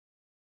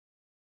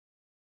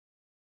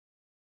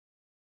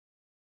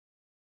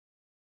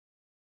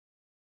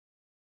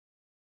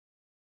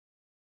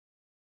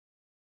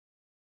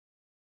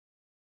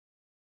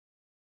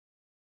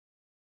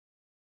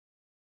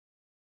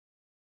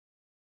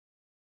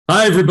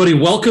Hi, everybody.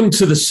 Welcome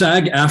to the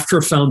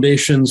SAG-AFTRA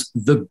Foundation's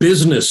The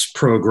Business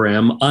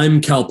Program.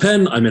 I'm Kal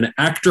Penn. I'm an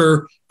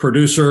actor,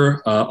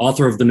 producer,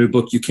 author of the new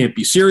book, You Can't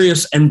Be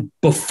Serious. And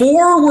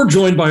before we're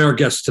joined by our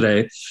guest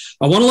today,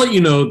 I want to let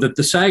you know that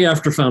the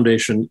SAG-AFTRA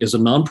Foundation is a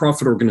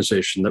nonprofit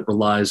organization that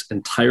relies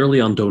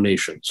entirely on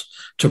donations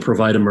to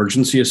provide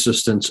emergency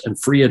assistance and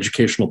free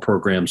educational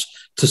programs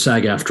to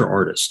SAG-AFTRA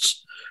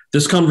artists.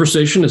 This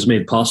conversation is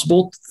made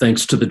possible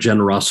thanks to the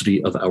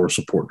generosity of our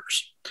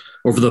supporters.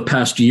 Over the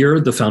past year,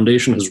 the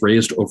foundation has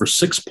raised over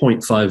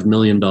 $6.5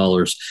 million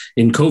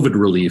in COVID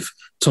relief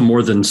to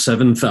more than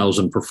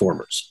 7,000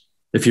 performers.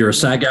 If you're a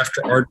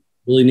SAG-AFTRA artist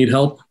and really need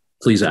help,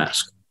 please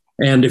ask.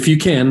 And if you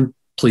can,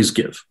 please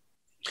give.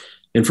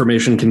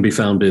 Information can be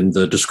found in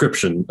the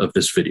description of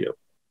this video.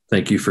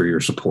 Thank you for your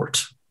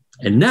support.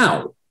 And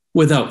now,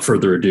 without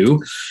further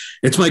ado,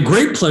 it's my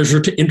great pleasure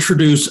to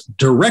introduce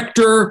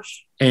director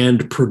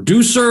and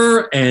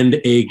producer and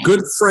a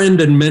good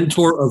friend and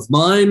mentor of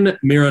mine,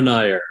 Mira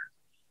Nair.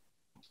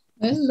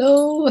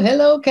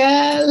 Hello,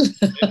 Kal.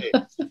 Hey,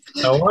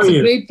 how are you? It's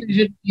a great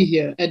pleasure to be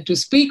here and to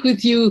speak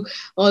with you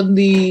on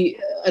the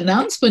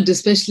announcement,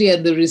 especially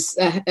at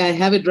the. I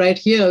have it right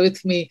here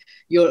with me.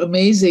 Your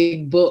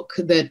amazing book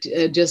that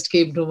just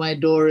came to my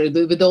door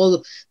with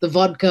all the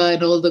vodka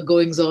and all the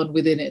goings on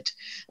within it.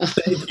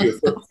 Thank you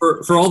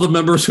for all the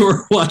members who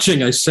are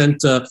watching. I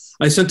sent a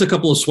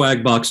couple of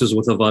swag boxes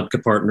with a vodka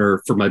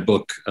partner for my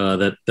book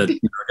that I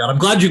got. I'm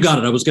glad you got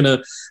it. I was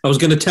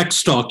gonna text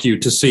stalk you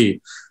to see.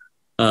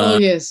 Oh,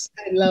 yes.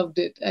 I loved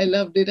it.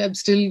 I'm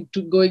still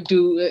going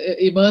to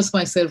immerse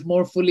myself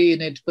more fully in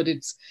it, but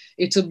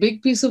it's a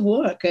big piece of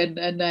work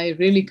and I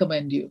really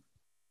commend you.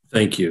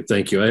 Thank you.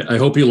 I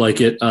hope you like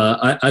it.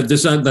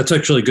 That's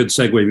actually a good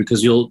segue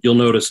because you'll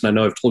notice, and I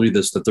know I've told you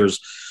this, that there's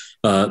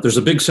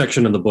a big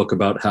section in the book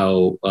about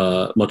how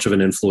much of an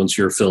influence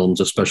your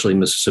films, especially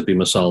Mississippi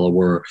Masala,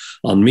 were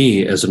on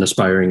me as an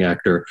aspiring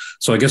actor.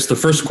 So I guess the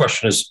first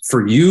question is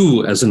for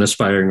you as an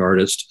aspiring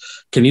artist.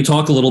 Can you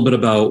talk a little bit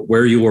about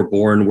where you were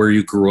born, where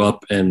you grew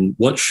up, and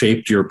what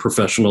shaped your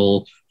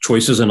professional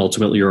choices and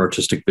ultimately your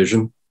artistic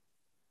vision?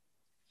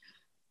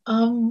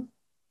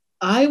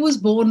 I was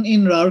born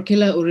in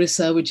Rourkela,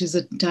 Orissa, which is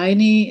a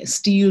tiny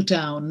steel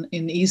town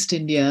in East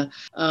India,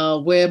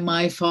 where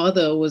my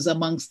father was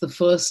amongst the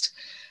first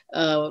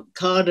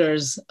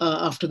carders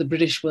after the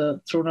British were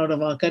thrown out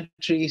of our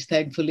country,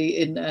 thankfully,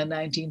 in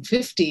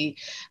 1950,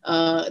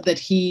 that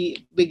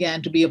he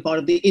began to be a part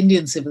of the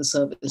Indian Civil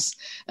Service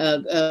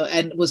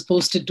and was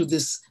posted to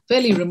this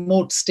fairly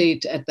remote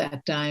state at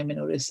that time in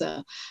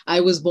Orissa. I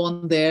was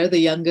born there, the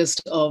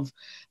youngest of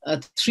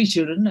three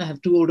children. I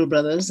have two older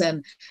brothers,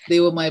 and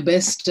they were my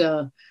best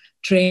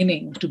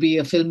training to be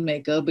a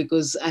filmmaker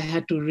because I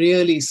had to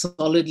really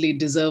solidly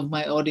deserve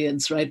my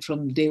audience right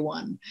from day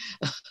one.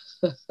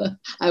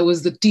 I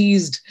was the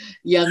teased,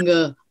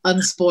 younger,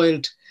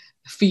 unspoiled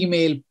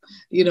female,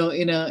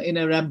 in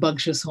a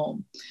rambunctious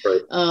home.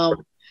 Right.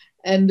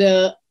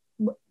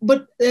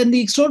 But the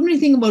extraordinary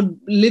thing about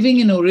living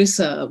in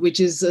Orissa,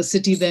 which is a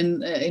city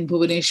then in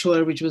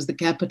Bhubaneswar, which was the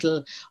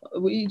capital,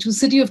 it was a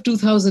city of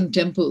 2,000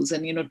 temples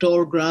and,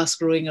 tall grass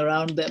growing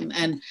around them.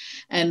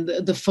 And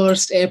the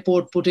first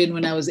airport put in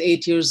when I was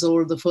 8 years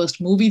old, the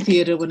first movie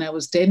theater when I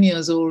was 10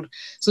 years old.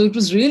 So it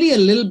was really a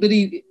little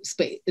bitty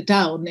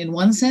town in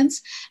one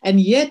sense. And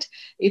yet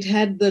it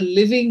had the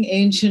living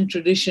ancient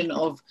tradition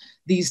of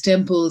these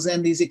temples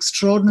and these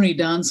extraordinary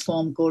dance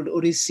form called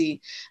Odissi.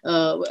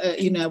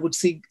 I would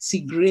see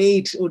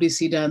great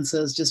Odissi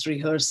dancers just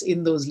rehearse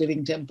in those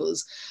living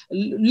temples,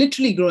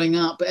 literally growing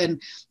up.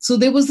 And so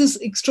there was this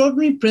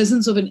extraordinary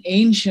presence of an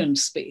ancient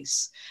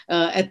space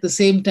at the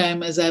same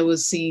time as I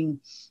was seeing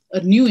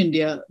a new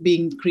India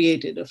being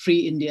created, a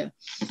free India.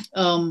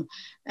 And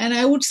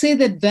I would say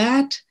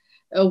that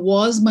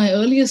was my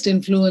earliest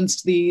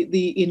influence,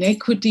 the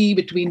inequity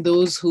between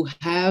those who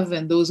have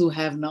and those who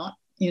have not.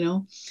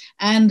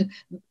 And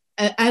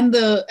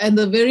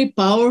the very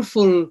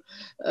powerful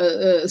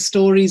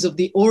stories of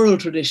the oral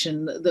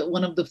tradition.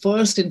 One of the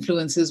first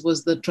influences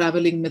was the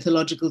traveling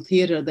mythological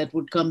theater that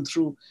would come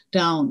through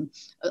town,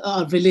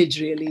 our village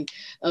really,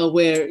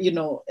 where, in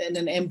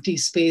an empty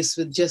space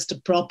with just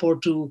a prop or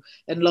two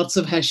and lots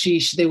of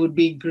hashish, there would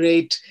be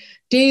great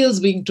tales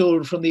being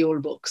told from the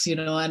old books,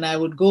 and I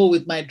would go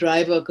with my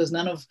driver because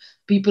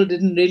people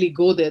didn't really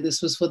go there.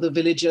 This was for the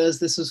villagers.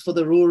 This was for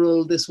the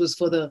rural. This was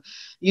for the,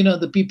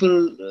 the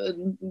people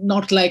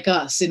not like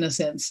us in a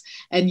sense.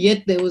 And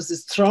yet there was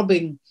this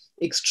throbbing,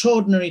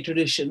 extraordinary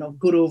tradition of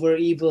good over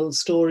evil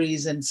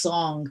stories and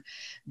song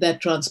that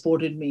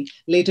transported me.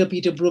 Later,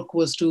 Peter Brook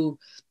was to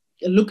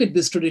look at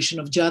this tradition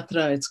of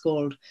Jatra, it's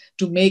called,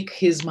 to make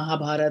his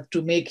Mahabharata,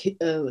 to make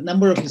a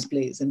number of his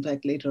plays, in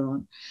fact, later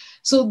on.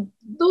 So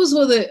those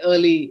were the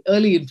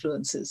early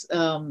influences.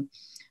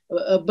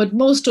 But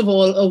most of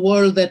all, a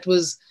world that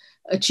was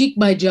a cheek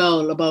by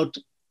jowl about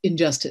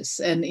injustice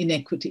and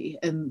inequity,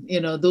 and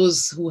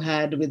those who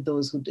had with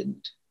those who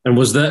didn't. And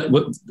was that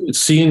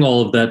seeing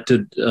all of that?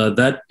 Did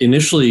that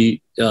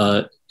initially,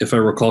 if I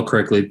recall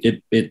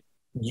correctly,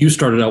 you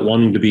started out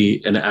wanting to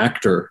be an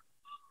actor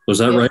Was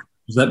that right?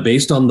 Was that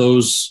based on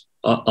those,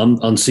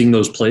 on seeing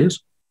those plays?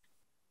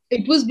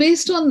 It was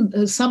based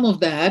on some of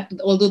that,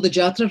 although the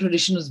Jatra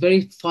tradition was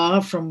very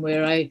far from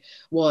where I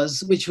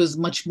was, which was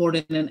much more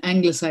in an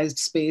anglicized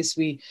space.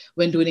 We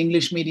went to an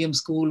English medium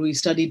school, we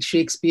studied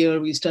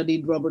Shakespeare, we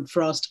studied Robert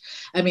Frost,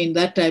 I mean,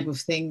 that type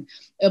of thing.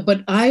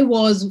 But I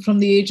was, from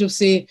the age of,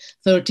 say,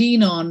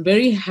 13 on,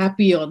 very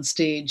happy on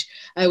stage.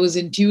 I was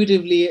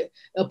intuitively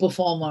a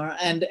performer,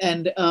 and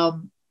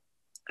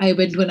I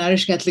went to an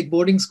Irish Catholic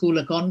boarding school,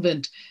 a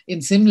convent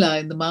in Simla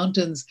in the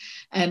mountains.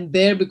 And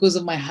there, because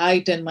of my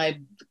height and my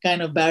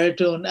kind of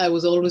baritone, I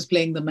was always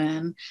playing the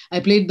man. I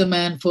played the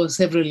man for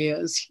several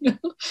years.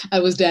 I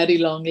was Daddy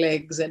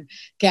Longlegs and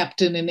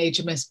captain in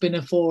HMS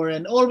Pinafore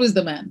and always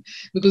the man,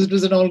 because it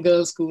was an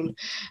all-girls school.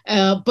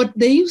 But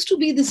there used to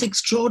be this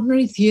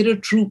extraordinary theater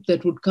troupe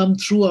that would come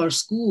through our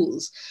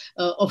schools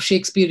of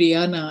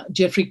Shakespeareana.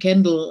 Geoffrey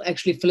Kendall,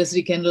 actually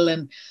Felicity Kendall,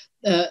 and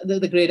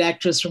the great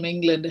actress from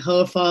England,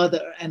 her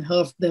father and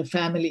their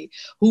family,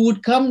 who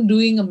would come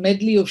doing a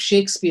medley of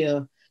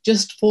Shakespeare.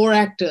 Just 4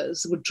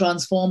 actors would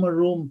transform a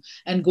room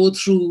and go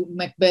through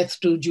Macbeth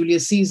to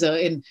Julius Caesar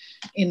in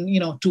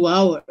 2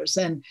 hours.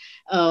 And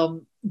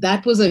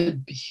that was a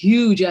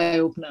huge eye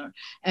opener.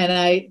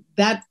 And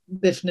that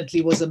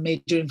definitely was a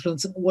major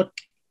influence. What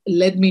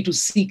led me to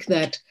seek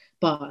that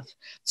path.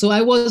 So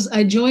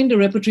I joined a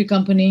repertory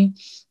company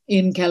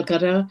in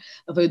Calcutta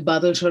with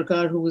Badal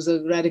Sarkar, who was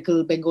a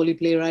radical Bengali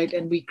playwright.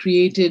 And we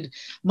created,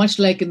 much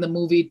like in the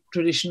movie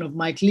tradition of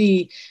Mike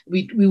Leigh,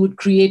 we would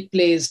create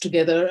plays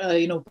together.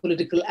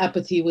 Political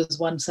apathy was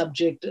one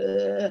subject,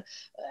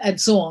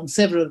 and so on,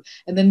 several.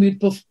 And then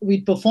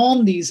we'd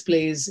perform these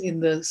plays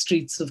in the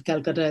streets of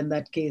Calcutta in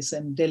that case,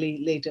 and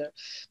Delhi later.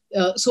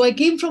 So I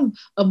came from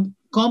a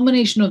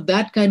combination of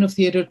that kind of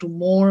theater to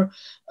more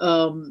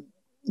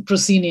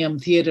proscenium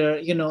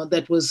theater,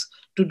 that was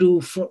to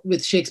do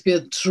with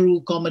Shakespeare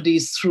through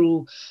comedies,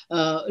 through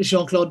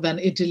Jean-Claude Van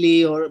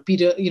Italy or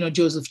Peter,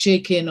 Joseph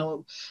Chaikin,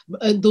 or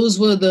those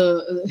were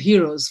the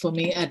heroes for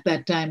me at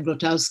that time,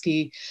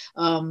 Grotowski.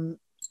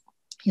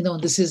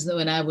 This is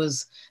when I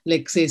was,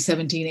 like, say,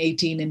 17,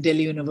 18 in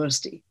Delhi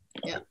University.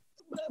 Yeah.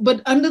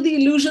 But under the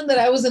illusion that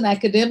I was an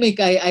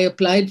academic, I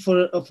applied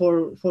for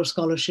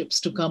scholarships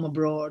to come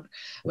abroad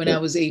when I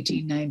was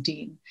 18,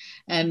 19.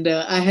 And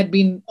I had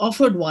been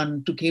offered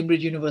one to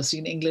Cambridge University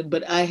in England,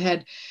 but I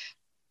had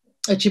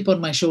a chip on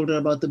my shoulder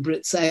about the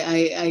Brits.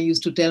 I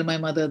used to tell my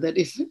mother that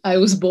if I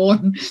was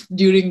born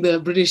during the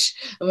British,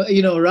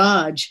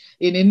 Raj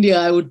in India,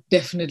 I would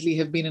definitely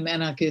have been an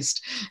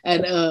anarchist.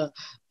 And,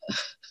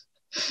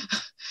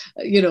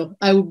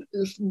 I'm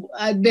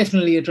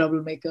definitely a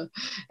troublemaker.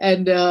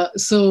 And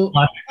so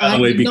I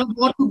did not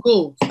want to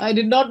go. I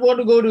did not want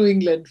to go to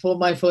England for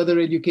my further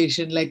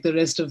education like the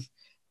rest of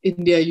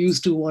India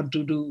used to want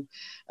to do.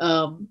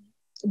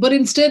 But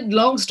instead,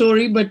 long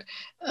story, but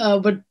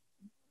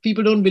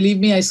people don't believe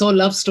me. I saw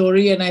Love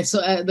Story and I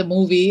saw the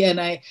movie,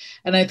 and I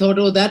thought,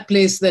 oh, that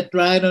place that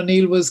Ryan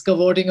O'Neill was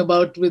cavorting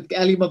about with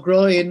Ali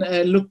McGraw in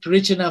looked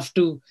rich enough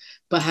to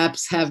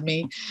perhaps have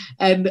me.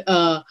 And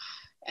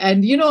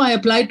I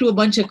applied to a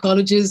bunch of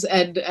colleges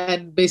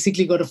and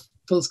basically got a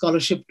full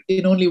scholarship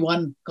in only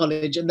one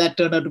college, and that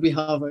turned out to be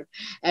Harvard.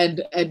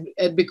 And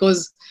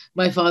because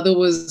my father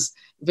was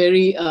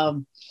very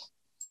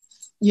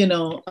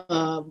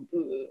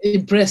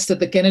impressed that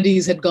the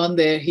Kennedys had gone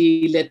there,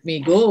 he let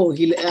me go.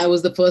 I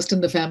was the first in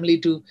the family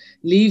to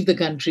leave the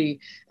country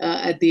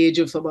at the age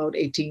of about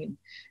 18.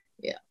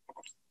 Yeah.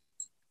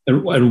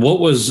 And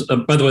what was,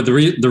 by the way,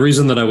 the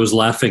reason that I was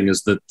laughing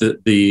is that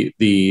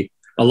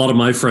a lot of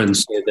my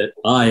friends say that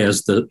I,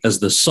 as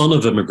the son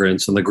of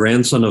immigrants and the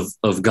grandson of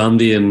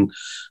Gandhian,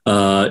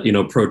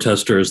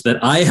 protesters,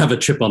 that I have a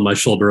chip on my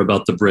shoulder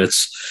about the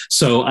Brits.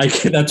 So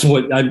that's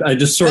what I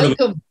just sort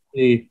Welcome.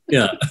 of,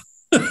 yeah.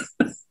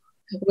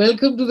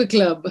 Welcome to the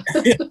club.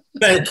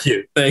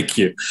 Thank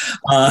you.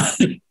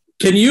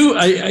 Can you,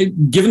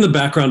 given the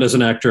background as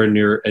an actor and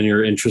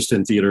your interest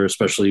in theater,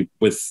 especially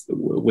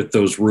with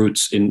those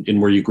roots in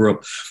where you grew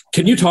up,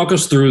 can you talk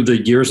us through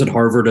the years at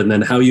Harvard and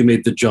then how you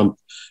made the jump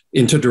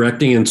into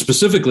directing? And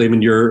specifically, I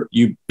mean,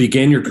 you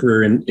began your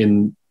career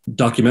in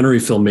documentary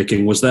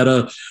filmmaking. Was that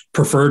a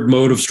preferred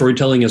mode of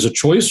storytelling as a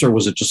choice, or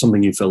was it just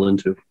something you fell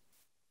into?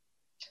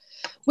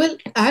 Well,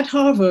 at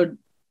Harvard,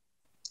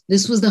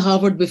 this was the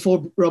Harvard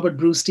before Robert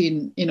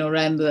Brustein,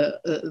 ran the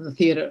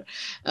theater.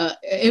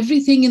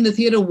 Everything in the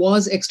theater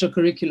was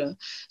extracurricular.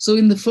 So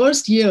in the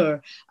first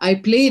year, I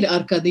played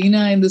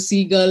Arkadina in The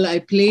Seagull. I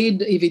played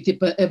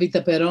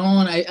Evita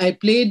Peron. I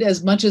played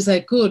as much as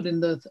I could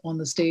on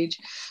the stage,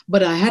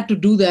 but I had to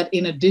do that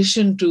in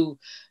addition to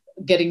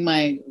getting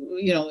my,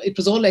 it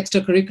was all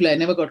extracurricular. I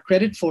never got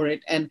credit for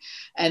it. And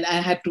I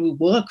had to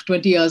work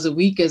 20 hours a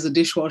week as a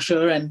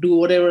dishwasher and do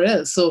whatever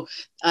else. So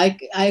I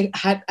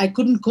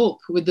couldn't cope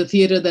with the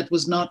theater that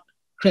was not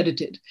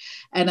credited.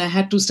 And I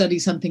had to study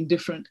something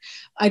different.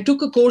 I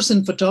took a course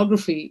in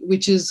photography,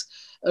 which is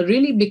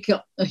really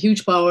a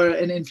huge power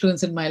and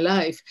influence in my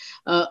life.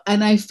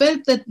 And I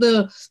felt that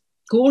the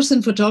course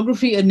in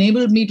photography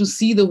enabled me to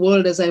see the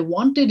world as I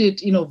wanted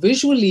it,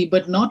 visually,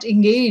 but not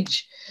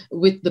engage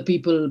with the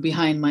people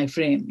behind my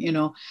frame,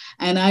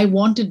 and I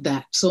wanted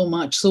that so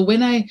much. So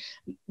when I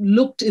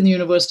looked in the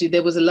university,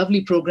 there was a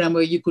lovely program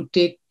where you could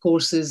take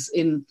courses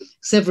in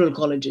several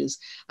colleges.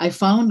 I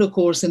found a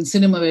course in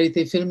cinema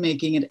verite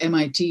filmmaking at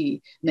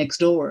MIT next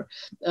door,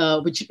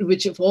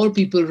 which of all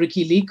people,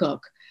 Ricky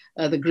Leacock,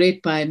 the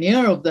great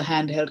pioneer of the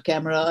handheld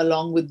camera,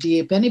 along with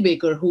D.A.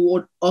 Pennebaker, who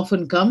would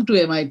often come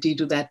to MIT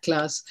to that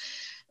class.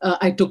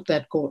 I took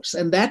that course.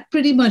 And that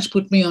pretty much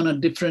put me on a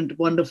different,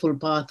 wonderful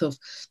path of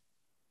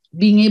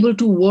being able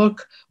to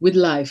work with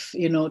life,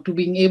 to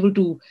being able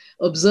to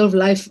observe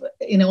life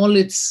in all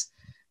its,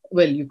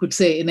 well, you could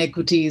say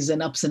inequities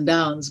and ups and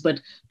downs, but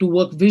to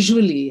work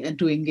visually and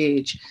to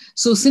engage.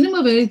 So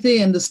cinema verite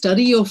and the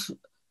study of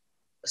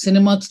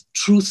cinema,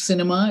 truth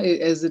cinema,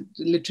 as it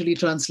literally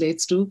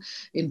translates to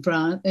in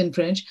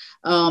French,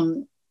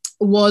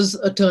 was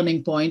a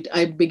turning point.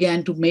 I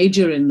began to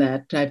major in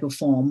that type of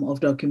form of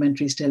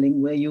documentaries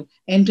telling, where you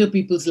enter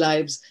people's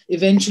lives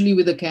eventually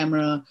with a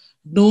camera.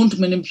 Don't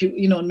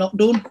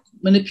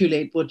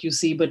manipulate what you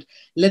see, but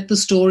let the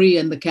story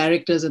and the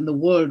characters and the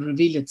world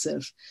reveal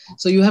itself.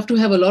 So you have to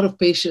have a lot of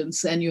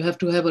patience, and you have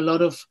to have a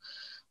lot of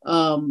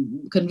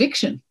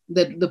conviction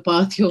that the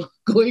path you're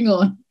going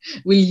on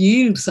will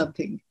yield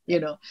something,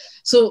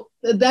 So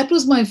that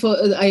was my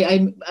first.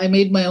 I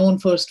made my own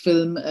first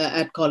film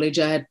at college.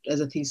 I had as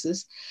a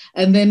thesis,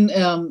 and then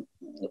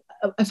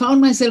I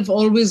found myself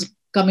always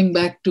coming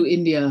back to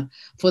India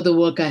for the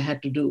work I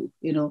had to do,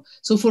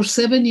 So for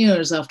 7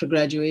 years after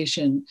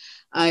graduation,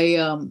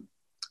 I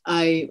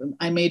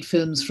made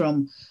films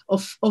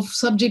of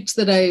subjects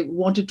that I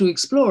wanted to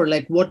explore,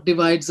 like what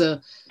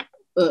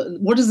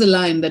is the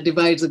line that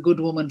divides a good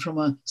woman from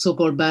a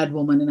so-called bad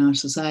woman in our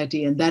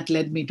society? And that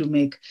led me to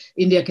make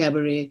India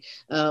Cabaret,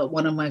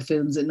 one of my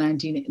films in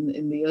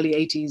the early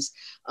 80s,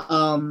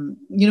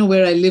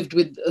 where I lived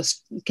with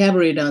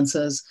cabaret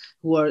dancers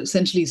who are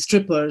essentially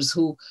strippers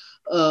who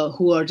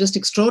are just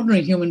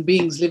extraordinary human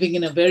beings living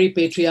in a very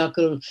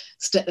patriarchal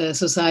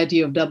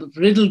society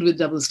riddled with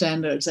double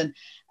standards. And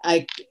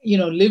I,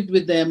 lived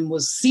with them,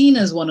 was seen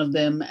as one of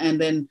them,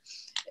 and then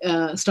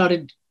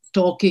started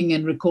talking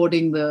and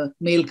recording the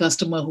male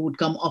customer who would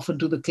come often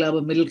to the club,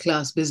 a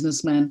middle-class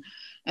businessman.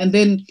 And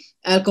then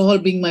alcohol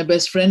being my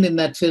best friend in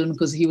that film,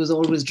 because he was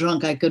always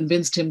drunk, I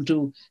convinced him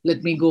to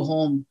let me go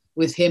home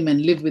with him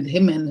and live with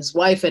him and his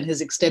wife and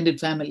his extended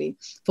family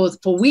for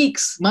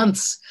weeks,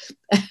 months.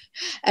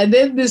 And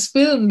then this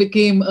film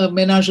became a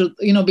menage,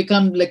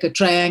 become like a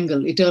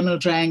triangle, eternal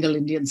triangle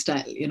Indian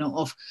style,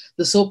 of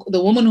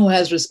the woman who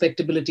has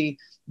respectability,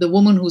 the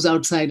woman who's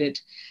outside it,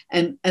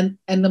 and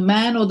the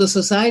man or the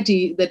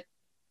society that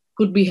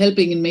could be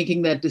helping in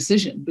making that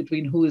decision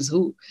between who is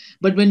who.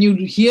 But when you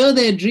hear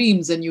their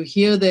dreams and you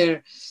hear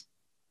their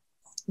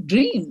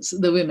dreams,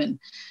 the women,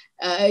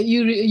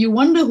 you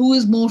wonder who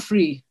is more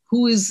free,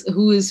 who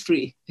is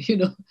free,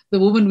 the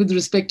woman with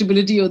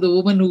respectability or the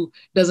woman who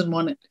doesn't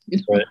want it.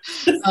 Right.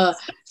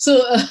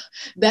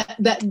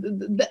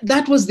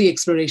 That was the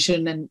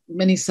exploration, and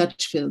many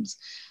such films.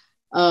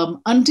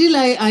 Until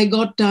I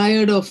got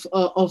tired of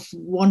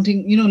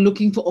wanting,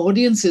 looking for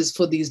audiences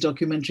for these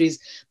documentaries.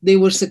 They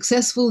were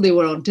successful. They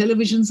were on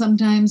television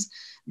sometimes.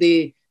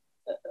 They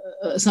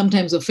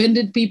sometimes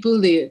offended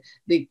people. They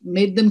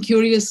made them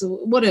curious,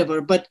 whatever.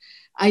 But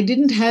I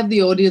didn't have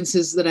the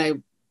audiences that I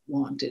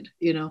wanted,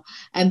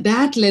 and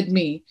that led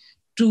me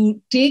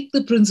to take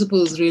the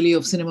principles really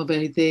of cinema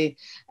verite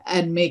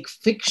and make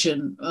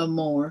fiction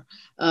more,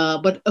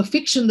 but a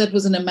fiction that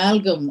was an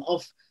amalgam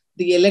of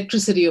the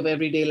electricity of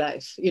everyday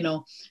life,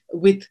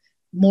 with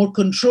more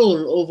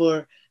control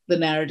over the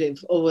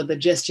narrative, over the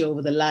gesture,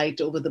 over the light,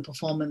 over the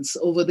performance,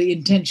 over the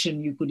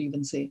intention, you could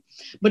even say.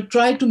 But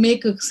try to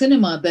make a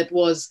cinema that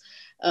was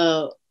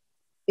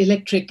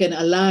electric and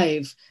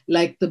alive,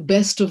 like the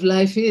best of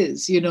life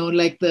is,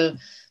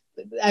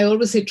 I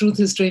always say truth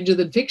is stranger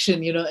than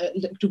fiction,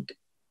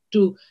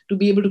 to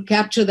be able to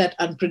capture that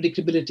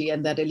unpredictability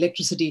and that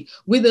electricity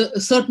with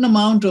a certain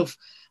amount of,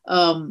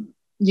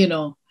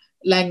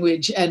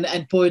 language and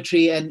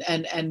poetry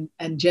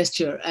and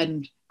gesture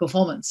and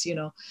performance,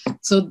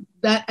 So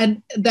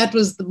that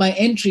was my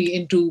entry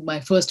into my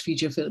first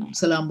feature film,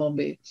 Salaam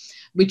Bombay,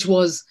 which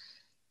was,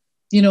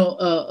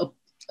 a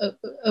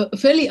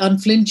fairly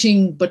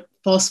unflinching but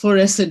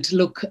phosphorescent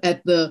look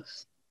at the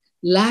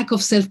lack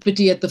of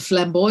self-pity, at the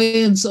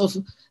flamboyance of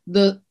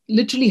the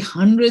literally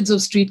hundreds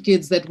of street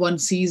kids that one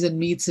sees and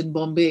meets in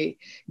Bombay.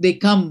 They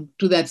come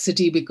to that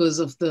city because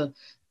of the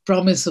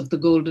promise of the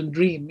golden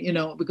dream,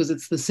 because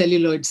it's the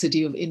celluloid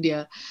city of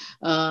India.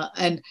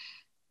 And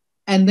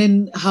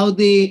then how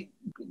they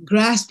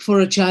grasp for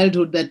a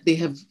childhood that they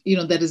have,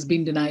 that has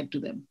been denied to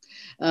them.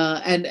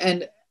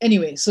 And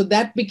anyway, so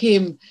that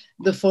became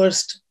the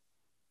first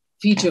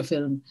feature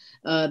film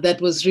that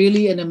was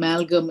really an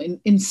amalgam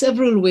in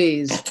several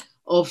ways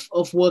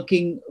of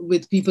working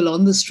with people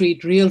on the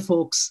street, real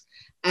folks,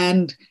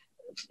 and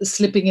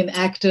slipping in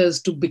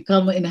actors to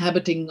become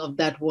inhabiting of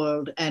that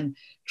world and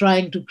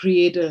trying to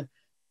create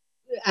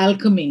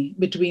alchemy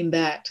between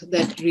that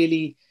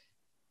really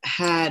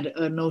had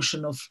a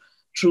notion of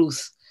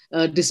truth,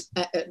 and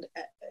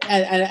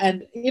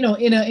you know,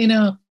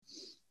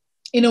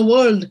 in a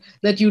world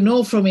that you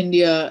know from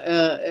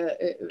India,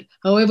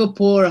 however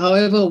poor,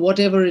 however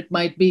whatever it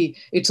might be,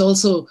 it's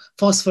also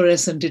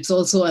phosphorescent, it's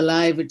also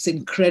alive, it's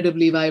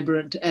incredibly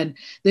vibrant, and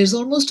there's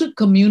almost a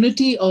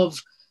community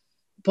of,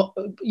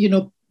 you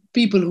know,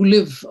 people who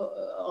live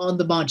on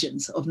the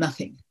margins of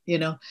nothing, you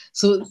know.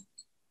 So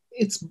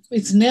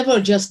it's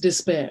never just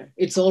despair,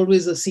 it's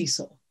always a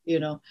seesaw, you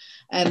know.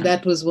 And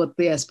that was what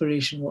the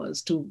aspiration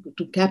was, to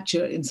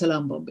capture in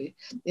Salaam Bombay,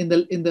 in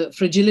the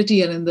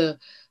fragility and in the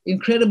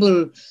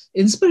incredible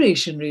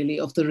inspiration, really,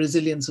 of the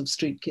resilience of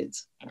street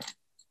kids.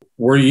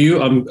 Were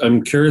you?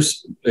 I'm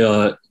curious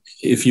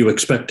if you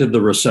expected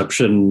the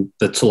reception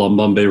that Salaam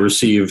Bombay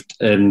received,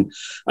 and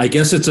I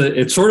guess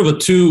it's sort of a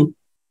two.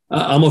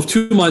 I'm of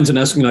two minds in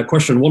asking that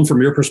question. One,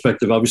 from your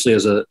perspective, obviously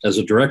as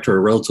a director, a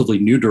relatively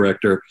new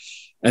director,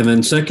 and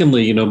then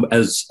secondly, you know,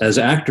 as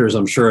actors,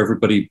 I'm sure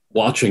everybody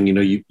watching, you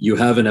know, you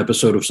have an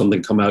episode of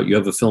something come out, you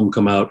have a film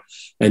come out,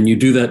 and you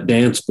do that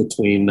dance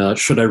between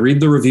should I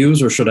read the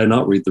reviews or should I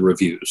not read the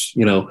reviews,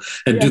 you know,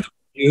 and do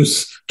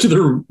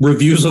the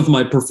reviews of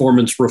my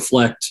performance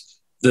reflect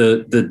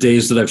the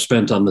days that I've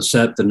spent on the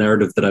set, the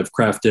narrative that I've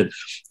crafted,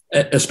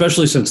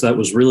 especially since that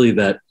was really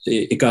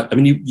it got. I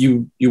mean,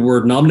 you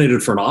were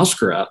nominated for an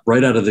Oscar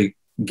right out of the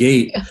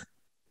gate.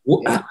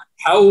 Yeah.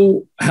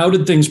 How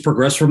did things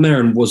progress from there?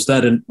 And was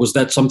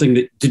that something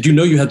that, did you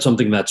know you had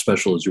something that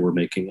special as you were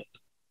making it?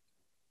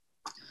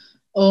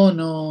 Oh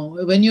no,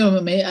 when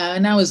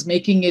and I was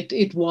making it,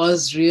 it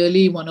was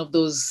really one of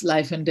those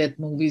life and death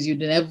movies. You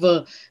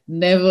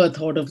never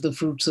thought of the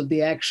fruits of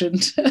the action.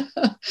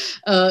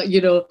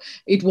 You know,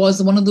 it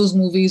was one of those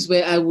movies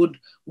where I would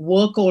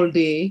work all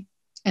day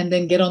and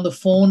then get on the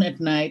phone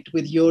at night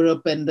with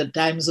Europe and the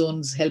time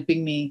zones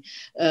helping me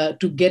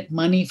to get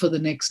money for the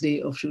next day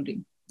of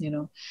shooting. You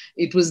know,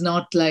 it was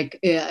not like,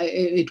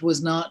 it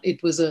was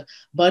a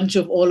bunch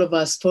of all of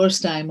us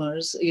first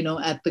timers, you know,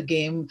 at the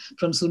game,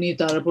 from Suni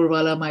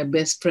Tarapurwala, my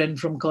best friend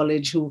from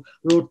college who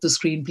wrote the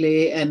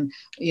screenplay, and,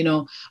 you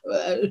know,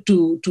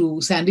 to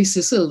Sandy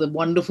Sissel, the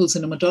wonderful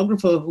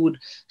cinematographer who'd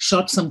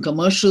shot some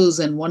commercials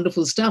and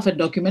wonderful stuff and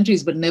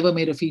documentaries, but never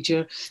made a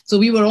feature. So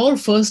we were all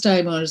first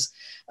timers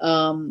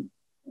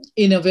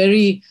in a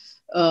very,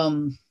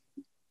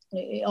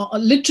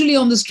 literally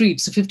on the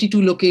streets, 52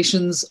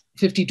 locations,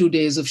 52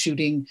 days of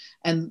shooting,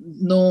 and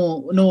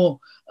no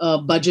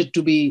budget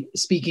to be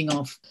speaking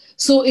of.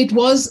 So it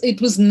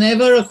was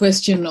never a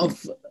question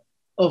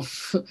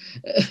of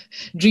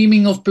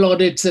dreaming of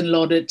plaudits and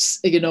laudits,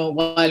 you know,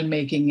 while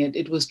making it.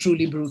 It was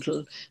truly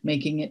brutal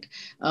making it.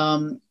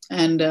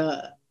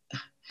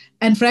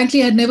 And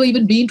frankly, I'd never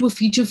even been to a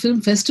feature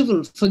film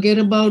festival. Forget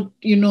about,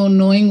 you know,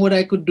 knowing what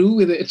I could do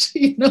with it,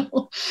 you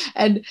know.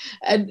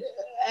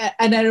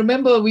 And I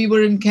remember we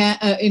were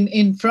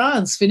in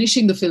France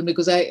finishing the film,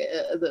 because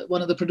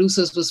one of the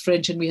producers was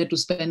French, and we had to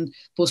spend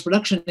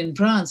post-production in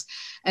France.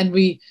 And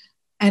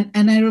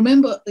I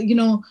remember, you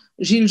know,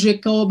 Gilles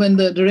Jacob and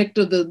the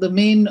director, the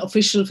main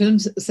official film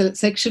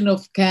section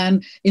of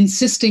Cannes,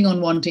 insisting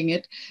on wanting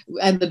it,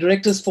 and the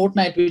director's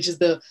fortnight, which is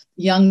the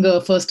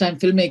younger first-time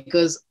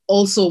filmmakers,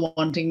 also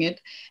wanting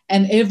it,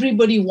 and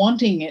everybody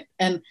wanting it.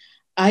 And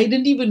I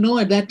didn't even know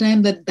at that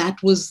time that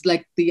was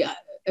like the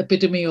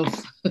epitome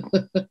of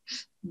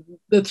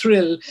the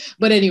thrill.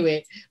 But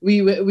anyway,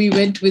 we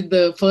went with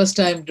the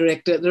first-time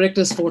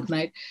director's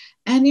fortnight.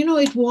 And, you know,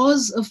 it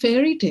was a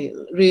fairy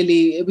tale,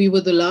 really. We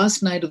were the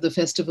last night of the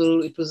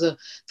festival. It was a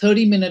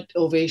 30-minute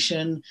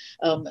ovation.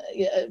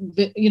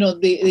 You know,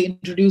 they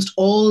introduced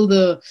all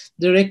the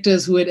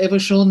directors who had ever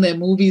shown their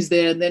movies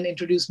there, and then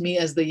introduced me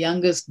as the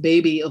youngest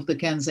baby of the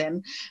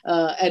Kansen.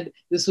 And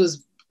this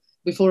was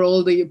before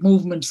all the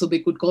movement, so they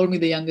could call me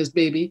the youngest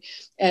baby.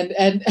 And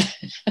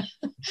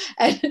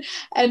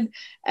and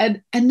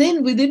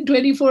then within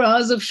 24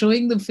 hours of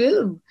showing the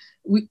film,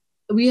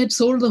 we had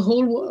sold the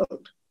whole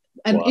world.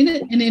 And wow.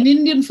 An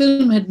Indian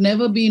film had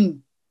never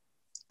been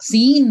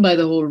seen by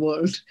the whole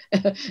world,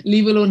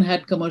 leave alone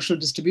had commercial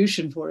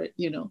distribution for it,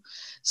 you know.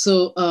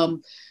 So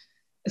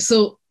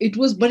it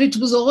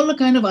was all a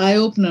kind of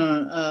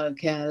eye-opener,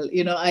 Kal.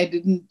 You know,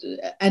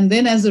 and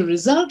then as a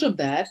result of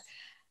that,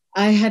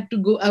 I had to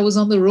go. I was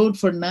on the road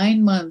for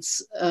 9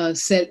 months,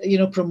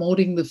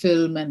 promoting the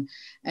film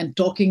and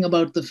talking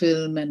about the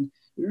film, and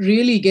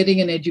really getting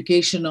an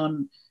education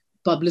on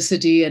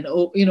publicity, and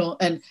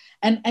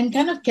and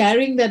kind of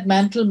carrying that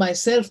mantle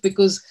myself,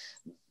 because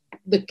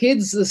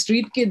the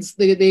street kids,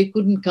 they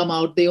couldn't come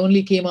out. They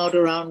only came out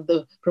around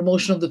the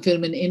promotion of the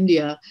film in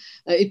India.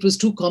 It was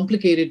too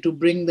complicated to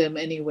bring them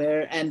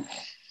anywhere, and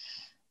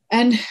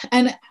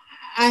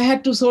I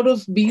had to sort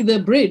of be the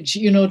bridge,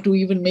 you know, to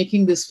even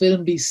making this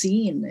film be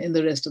seen in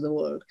the rest of the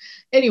world.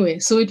 Anyway,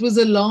 so it was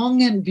a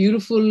long and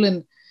beautiful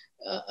and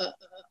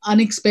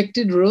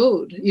unexpected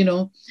road, you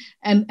know,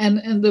 and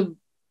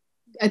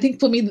I think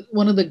for me,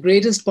 one of the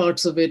greatest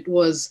parts of it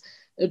was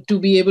to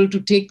be able to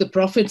take the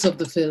profits of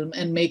the film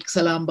and make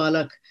Salaam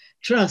Balak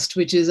trust,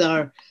 which is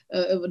our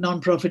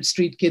nonprofit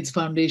Street Kids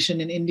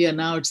Foundation in India.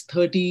 Now it's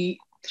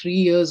 33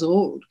 years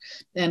old,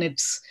 and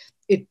it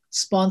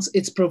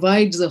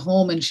provides a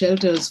home and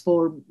shelters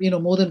for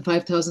more than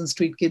 5,000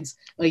 street kids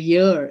a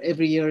year,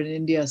 every year in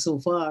India so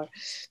far.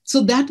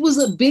 So that was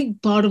a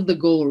big part of the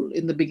goal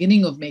in the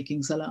beginning of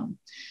making Salaam,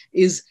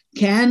 is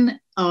can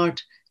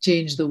art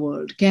change the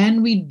world?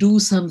 Can we do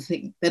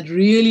something that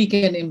really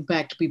can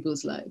impact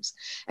people's lives?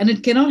 And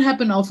it cannot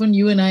happen often.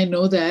 You and I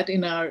know that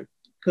in our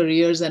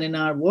careers and in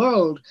our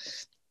world,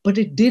 but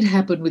it did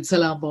happen with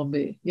Salaam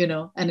Bombay,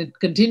 and it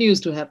continues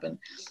to happen.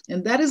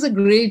 And that is a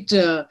great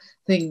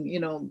thing,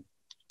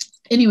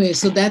 Anyway,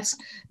 so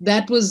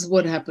that was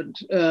what happened,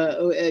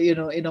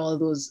 in all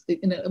those,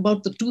 in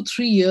about the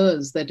 2-3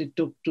 years that it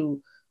took to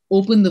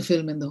open the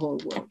film in the whole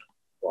world.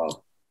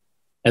 Wow.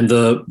 And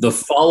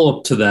the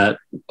follow-up to that,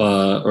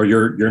 or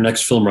your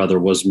next film rather,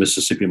 was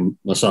Mississippi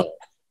Masala.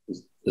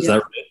 Is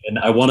that right? And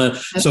I want to,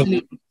 so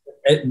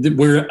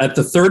we're at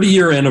the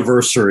 30-year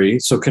anniversary,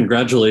 so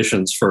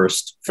congratulations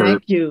first.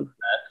 Thank you.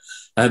 That.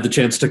 I had the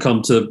chance to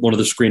come to one of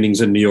the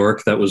screenings in New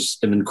York. That was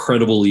an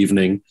incredible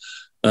evening.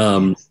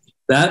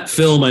 That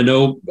film, I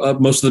know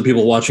most of the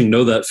people watching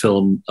know that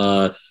film.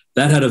 That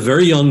had a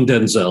very young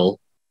Denzel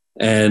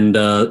and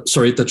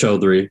Sarita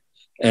Choudhury.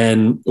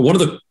 And one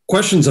of the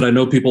questions that I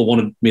know people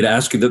wanted me to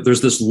ask you, that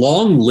there's this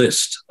long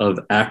list of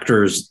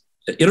actors,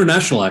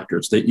 international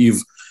actors, that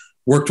you've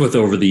worked with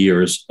over the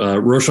years.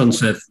 Roshan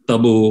Seth,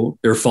 Tabu,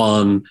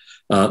 Irfan,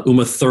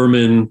 Uma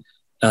Thurman,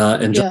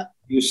 and John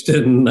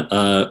Huston,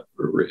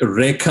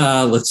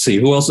 Rekha, let's see,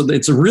 who else?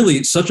 It's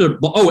really such a,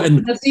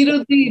 and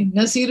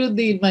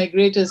Nasiruddin, my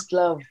greatest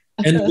love.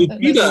 And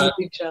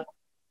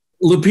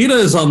Lupita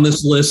is on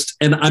this list,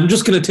 and I'm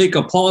just going to take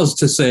a pause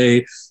to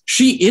say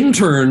she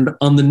interned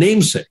on The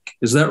Namesake.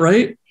 Is that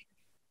right?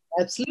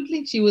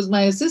 Absolutely. She was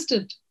my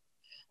assistant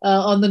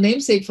on The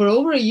Namesake for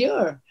over a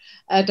year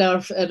at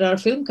our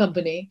film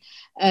company.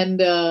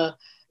 And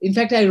in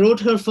fact, I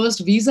wrote her first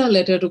visa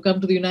letter to come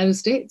to the United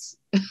States.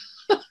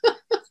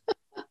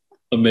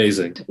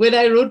 Amazing. When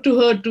I wrote to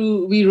her,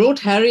 we wrote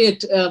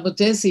Harriet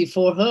Mutesi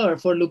for her,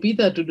 for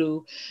Lupita to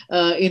do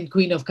in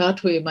Queen of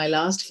Katwe, my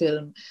last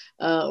film,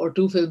 or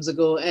 2 films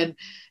ago. And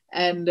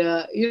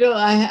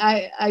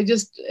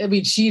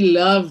she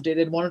loved it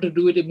and wanted to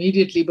do it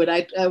immediately. But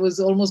I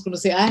was almost going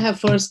to say, I have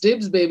first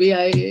dibs, baby.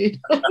 I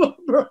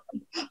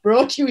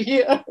brought you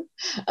here.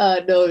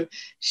 No,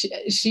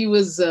 she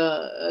was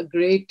a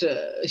great.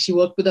 She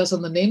worked with us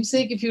on The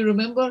Namesake, if you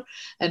remember,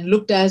 and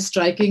looked as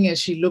striking as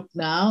she looked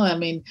now. I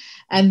mean,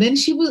 and then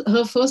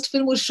her first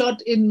film was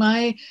shot in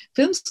my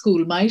film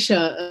school,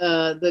 Maisha,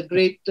 the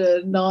great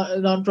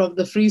non-profit,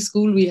 the free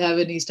school we have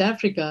in East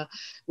Africa,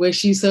 where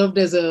she served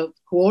as a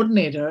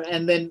coordinator,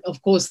 and then,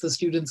 of course, the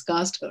students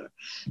cast her.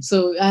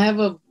 So I have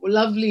a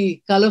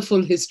lovely,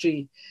 colorful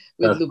history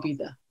with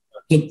Lupita.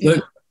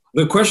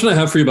 The question I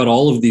have for you about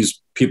all of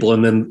these people,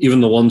 and then even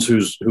the ones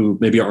who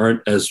maybe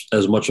aren't as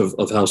much of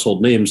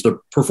household names, the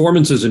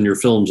performances in your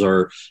films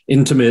are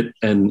intimate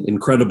and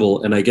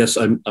incredible. And I guess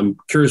I'm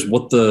curious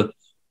what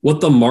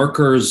the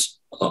markers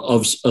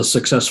of a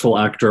successful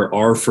actor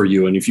are for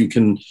you, and if you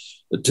can,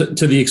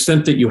 to the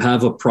extent that you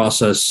have a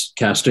process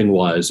casting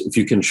wise, if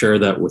you can share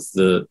that with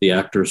the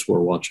actors who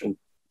are watching.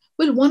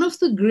 Well, one of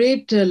the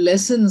great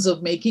lessons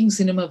of making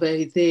cinema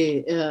verite,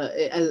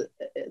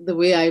 the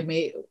way I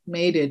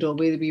made it, or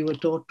way we were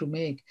taught to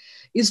make,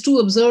 is to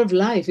observe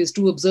life, is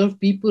to observe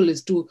people,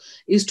 is to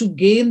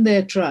gain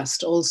their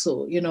trust.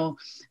 Also,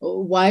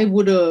 why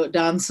would a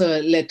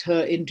dancer let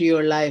her into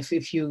your life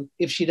if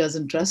she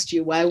doesn't trust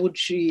you? Why would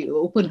she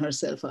open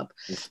herself up?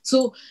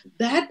 So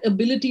that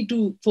ability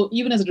for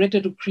even as a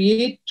director to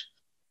create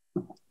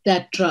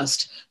that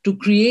trust, to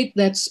create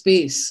that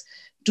space,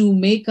 to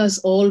make us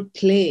all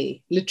play,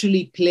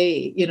 literally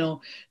play,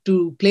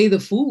 to play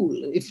the fool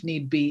if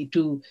need be,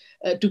 to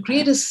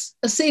create a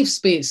safe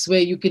space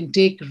where you can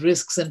take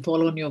risks and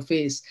fall on your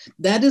face.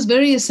 That is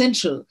very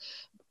essential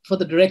for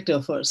the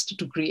director first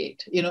to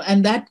create,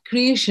 and that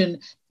creation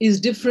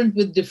is different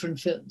with different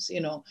films,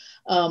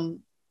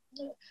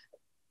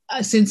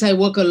 Since I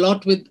work a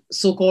lot with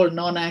so-called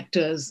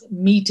non-actors,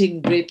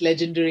 meeting great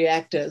legendary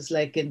actors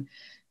like in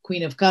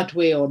Queen of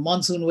Katwe or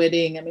Monsoon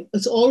Wedding. I mean,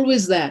 it's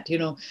always that,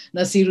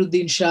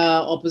 Nasiruddin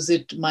Shah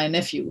opposite my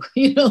nephew,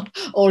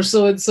 or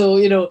so-and-so,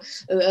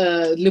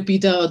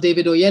 Lupita or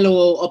David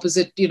Oyelowo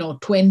opposite,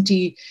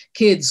 20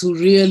 kids who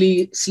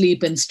really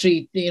sleep and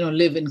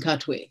live in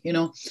Katwe,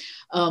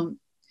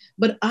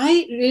 But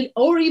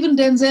or even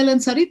Denzel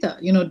and Sarita,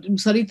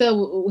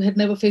 Sarita had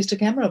never faced a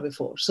camera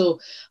before. So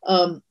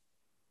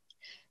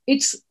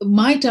it's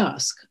my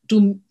task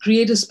to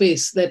create a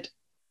space that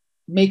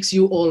makes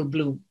you all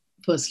bloom.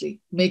 Firstly,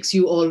 makes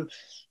you all,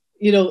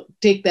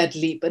 take that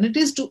leap. And it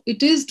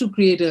is to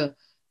create a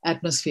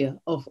atmosphere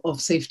of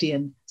safety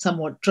and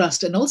somewhat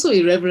trust, and also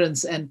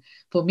irreverence. And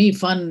for me,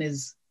 fun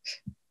is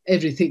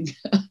everything.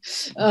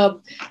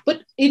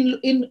 But in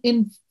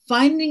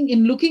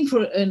looking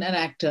for an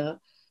actor,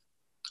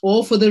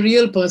 or for the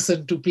real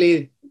person to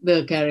play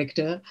the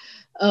character,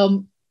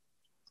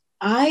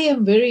 I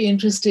am very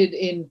interested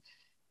in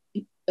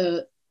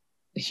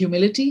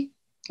humility.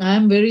 I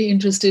am very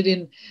interested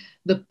in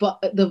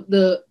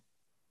the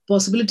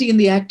possibility in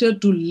the actor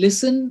to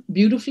listen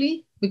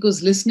beautifully,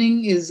 because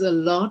listening is a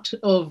lot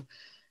of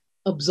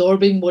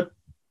absorbing what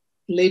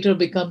later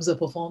becomes a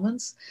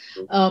performance.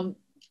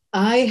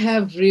 I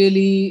have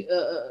really,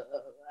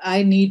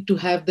 I need to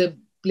have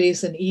them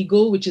place an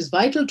ego, which is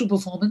vital to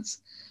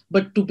performance,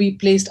 but to be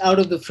placed out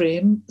of the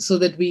frame so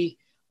that we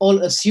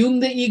all assume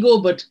the ego,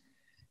 but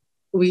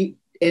we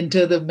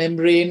enter the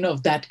membrane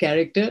of that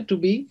character to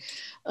be.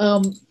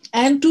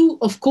 And to,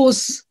 of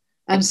course,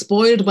 I'm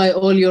spoiled by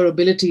all your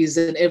abilities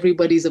and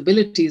everybody's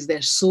abilities.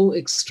 They're so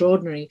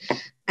extraordinary.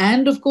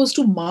 And of course,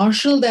 to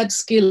marshal that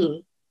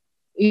skill,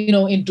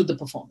 into the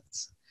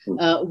performance,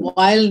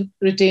 while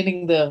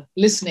retaining the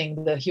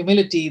listening, the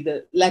humility,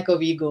 the lack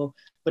of ego,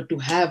 but to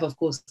have, of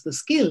course, the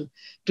skill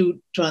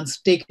to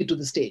take it to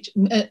the stage.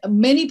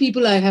 Many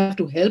people I have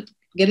to help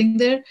getting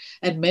there,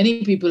 and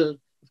many people,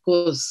 of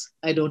course,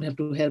 I don't have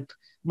to help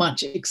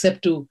much,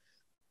 except to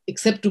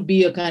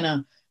be a kind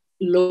of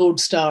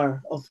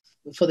lodestar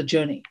for the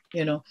journey,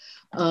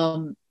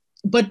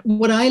 But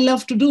what I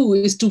love to do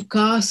is to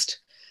cast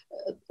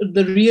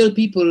the real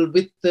people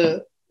with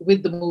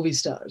the movie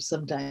stars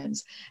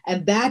sometimes,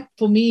 and that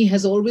for me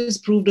has always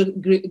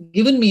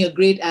given me a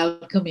great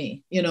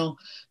alchemy,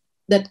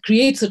 that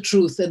creates a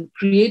truth and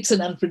creates an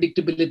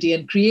unpredictability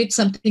and creates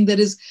something that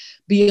is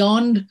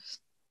beyond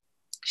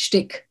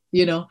shtick,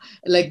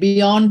 like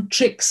beyond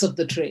tricks of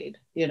the trade,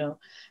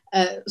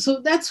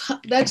 So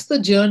that's the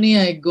journey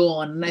I go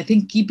on. And I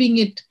think keeping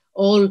it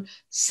all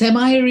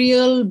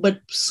semi-real but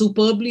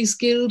superbly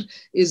skilled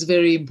is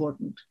very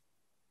important.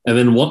 And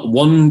then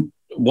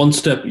one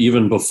step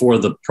even before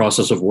the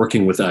process of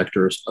working with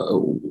actors,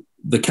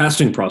 the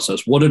casting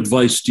process. What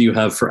advice do you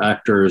have for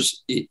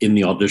actors in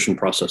the audition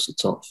process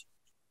itself?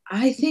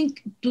 I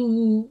think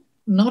to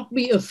not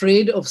be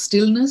afraid of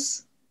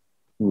stillness,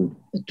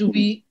 to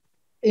be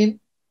in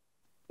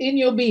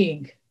your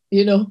being,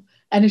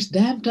 And it's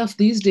damn tough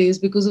these days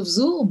because of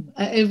Zoom.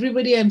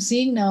 Everybody I'm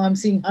seeing now, I'm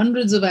seeing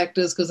hundreds of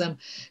actors because I'm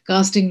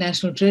casting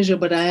National Treasure,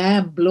 but I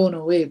am blown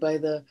away by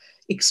the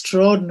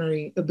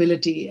extraordinary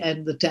ability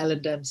and the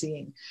talent I'm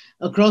seeing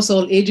across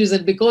all ages.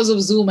 And because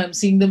of Zoom, I'm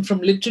seeing them from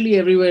literally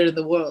everywhere in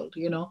the world,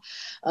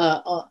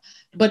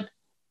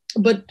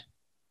 But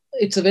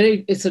it's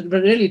a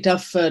really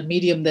tough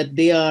medium that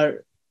they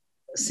are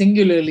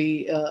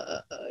singularly,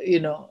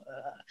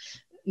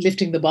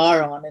 lifting the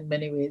bar on in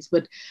many ways.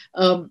 But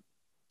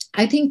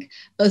I think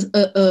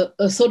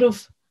a sort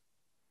of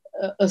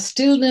a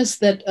stillness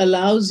that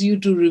allows you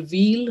to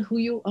reveal who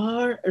you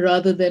are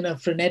rather than a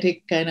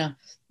frenetic kind of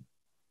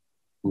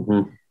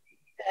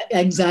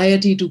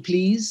anxiety to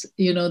please,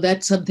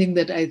 that's something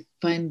that I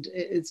find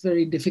it's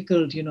very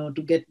difficult,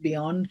 to get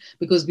beyond,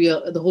 because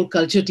the whole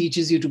culture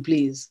teaches you to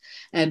please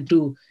and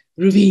to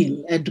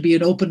reveal and to be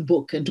an open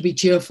book and to be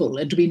cheerful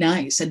and to be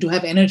nice and to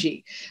have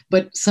energy.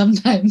 But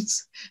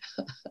sometimes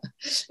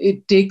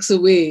it takes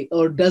away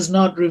or does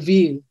not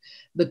reveal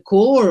the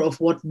core of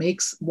what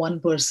makes one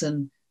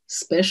person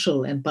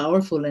special and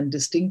powerful and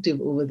distinctive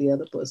over the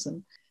other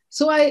person.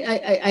 So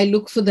I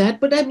look for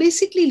that, but I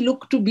basically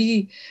look to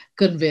be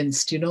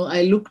convinced.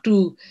 I look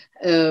to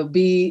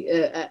be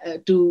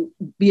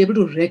able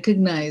to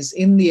recognize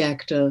in the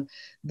actor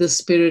the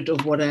spirit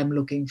of what I'm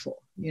looking for.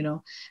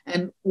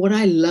 And what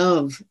I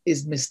love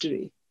is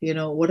mystery.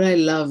 What I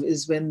love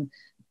is when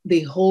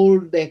they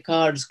hold their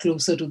cards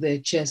closer to their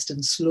chest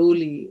and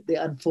slowly the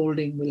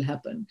unfolding will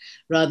happen,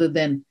 rather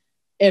than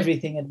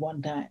everything at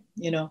one time,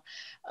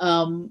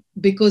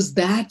 because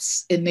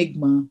that's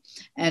enigma,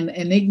 and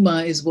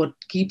enigma is what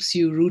keeps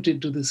you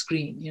rooted to the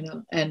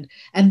screen, and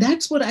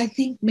that's what I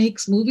think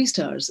makes movie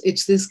stars.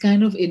 It's this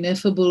kind of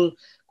ineffable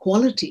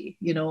quality,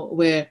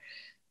 where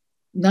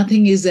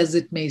nothing is as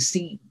it may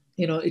seem.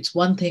 It's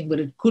one thing,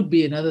 but it could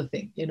be another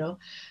thing,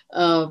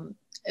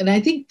 and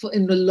I think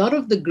in a lot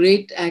of the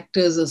great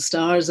actors or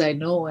stars I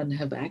know and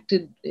have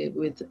acted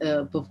with,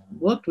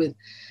 worked with,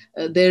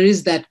 there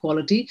is that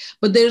quality,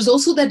 but there's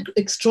also that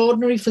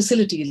extraordinary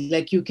facility.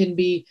 Like you can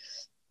be,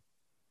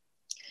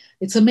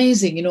 it's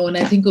amazing, when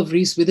I think of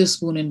Reese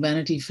Witherspoon in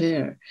Vanity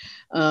Fair,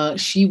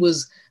 she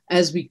was,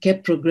 as we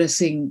kept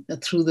progressing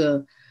through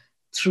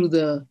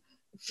the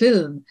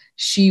film,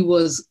 she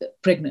was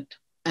pregnant.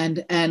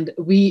 And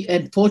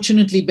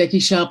fortunately, Becky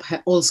Sharp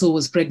also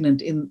was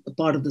pregnant in a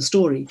part of the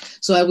story.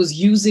 So I was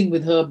using,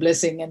 with her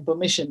blessing and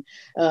permission,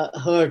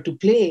 her to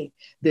play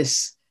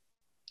this,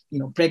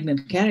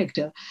 pregnant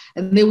character.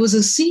 And there was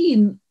a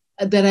scene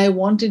that I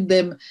wanted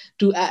them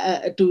to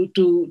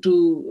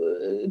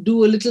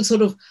do a little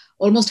sort of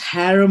almost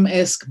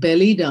harem-esque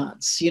belly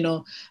dance, in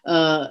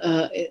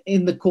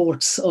the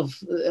courts of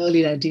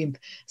early 19th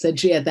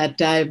century at that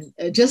time,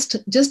 just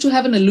to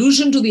have an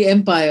allusion to the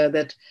empire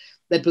that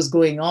was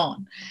going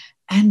on.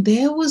 And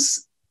there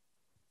was,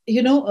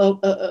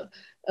 a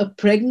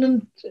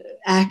pregnant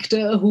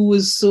actor who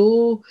was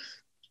so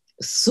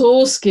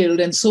skilled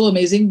and so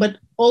amazing, but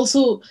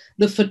also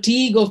the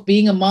fatigue of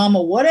being a mom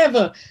or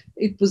whatever,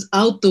 it was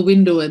out the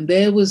window, and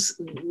there was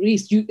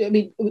Reese.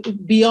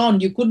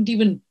 Beyond, you couldn't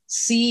even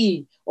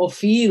see or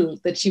feel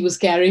that she was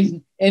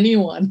carrying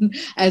anyone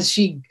as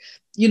she,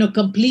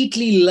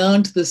 completely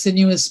learned the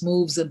sinuous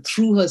moves and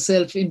threw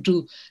herself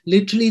into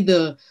literally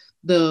the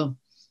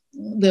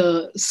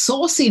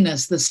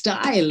sauciness, the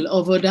style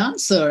of a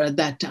dancer at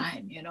that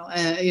time,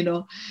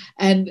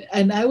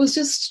 and I was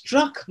just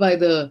struck by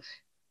the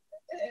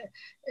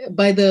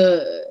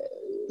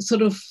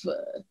sort of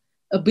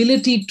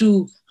ability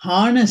to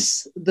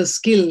harness the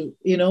skill,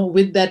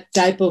 with that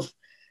type of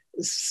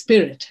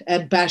spirit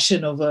and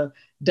passion of a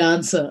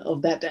dancer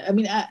of that.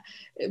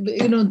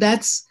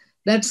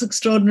 That's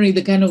extraordinary,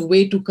 the kind of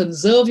way to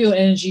conserve your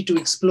energy to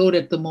explode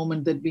at the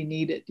moment that we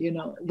need it,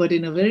 but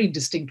in a very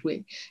distinct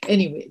way.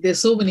 Anyway,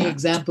 there's so many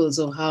examples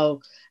of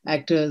how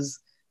actors,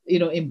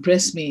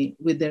 impress me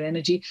with their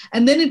energy.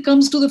 And then it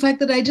comes to the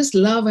fact that I just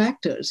love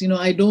actors.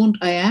 I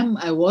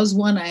was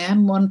one, I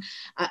am one.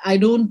 I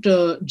don't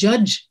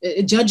judge.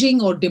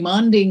 Judging or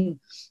demanding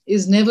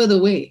is never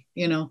the way,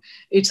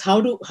 It's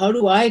how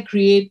do I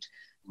create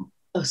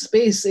a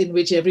space in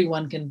which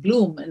everyone can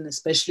bloom, and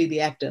especially the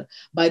actor.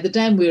 By the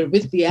time we're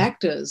with the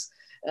actors,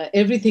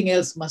 everything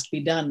else must be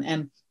done.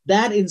 And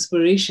that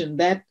inspiration,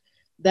 that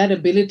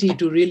ability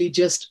to really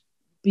just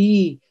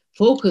be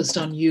focused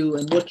on you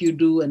and what you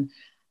do, and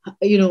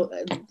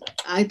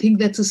I think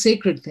that's a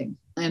sacred thing,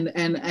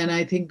 and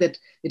I think that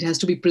it has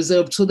to be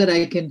preserved so that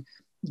I can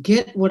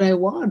get what I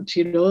want,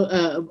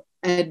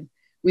 and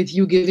with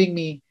you giving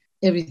me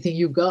everything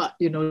you got,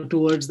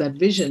 towards that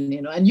vision,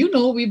 and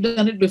we've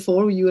done it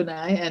before, you and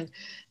I,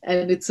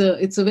 and it's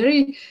a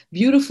very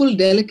beautiful,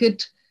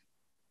 delicate,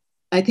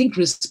 I think,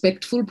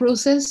 respectful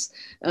process,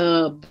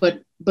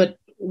 but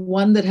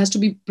one that has to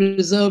be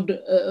preserved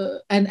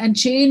and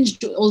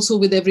changed also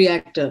with every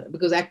actor,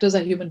 because actors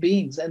are human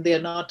beings and they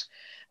are not,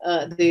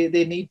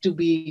 they need to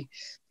be,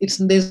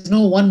 there's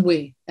no one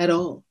way at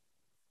all.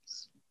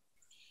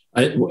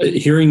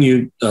 Hearing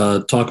you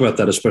talk about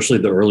that, especially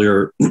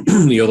the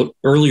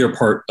earlier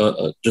part,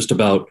 just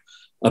about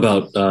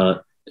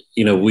we're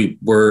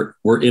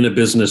in a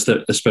business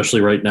that,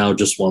 especially right now,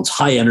 just wants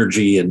high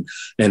energy and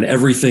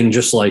everything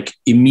just like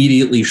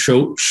immediately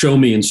show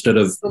me instead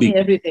of being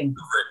everything.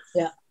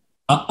 Yeah.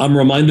 I'm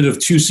reminded of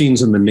two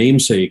scenes in The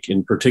Namesake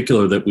in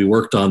particular that we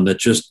worked on that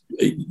just,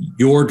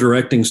 your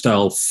directing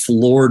style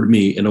floored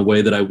me in a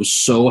way that I was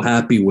so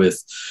happy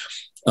with.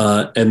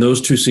 And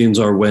those two scenes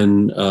are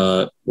when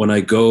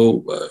I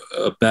go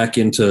back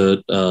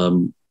into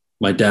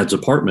my dad's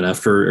apartment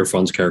after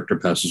Irfan's character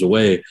passes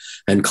away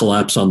and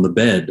collapse on the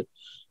bed.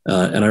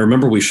 And I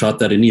remember we shot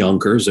that in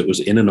Yonkers. It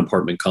was in an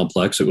apartment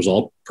complex. It was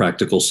all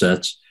practical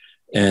sets.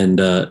 And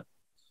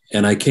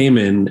I came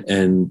in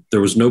and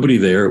there was nobody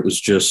there. It was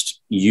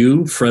just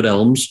you, Fred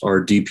Elms,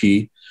 our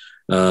DP,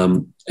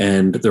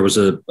 and there was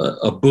a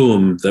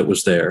boom that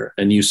was there.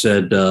 And you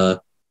said,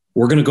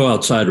 we're going to go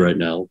outside right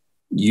now.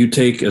 You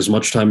take as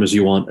much time as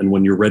you want. And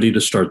when you're ready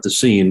to start the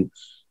scene,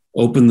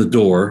 open the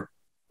door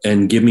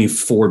and give me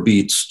 4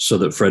 beats so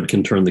that Fred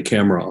can turn the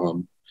camera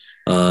on.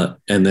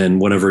 And then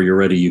whenever you're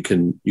ready, you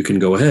can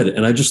go ahead.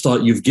 And I just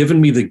thought, you've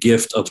given me the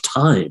gift of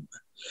time,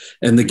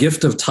 and the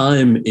gift of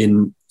time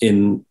in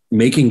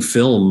making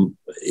film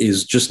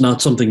is just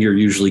not something you're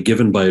usually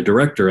given by a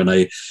director. And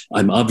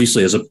I'm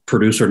obviously, as a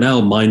producer now,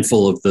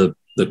 mindful of the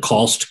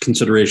cost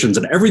considerations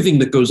and everything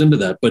that goes into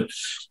that. But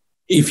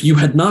if you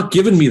had not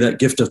given me that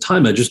gift of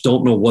time, I just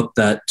don't know what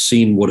that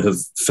scene would have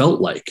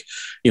felt like.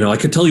 I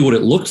could tell you what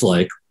it looked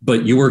like,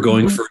 but you were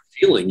going for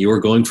feeling. You were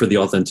going for the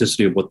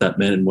authenticity of what that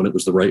meant and when it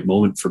was the right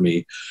moment for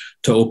me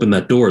to open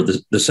that door.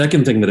 The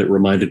second thing that it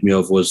reminded me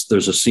of was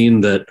there's a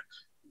scene that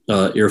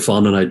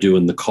Irfan and I do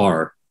in the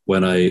car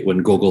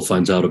when Gogol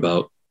finds out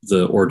about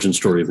the origin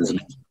story of his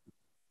name.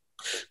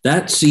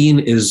 That scene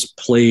is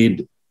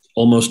played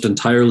almost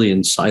entirely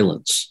in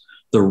silence.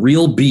 The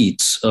real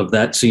beats of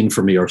that scene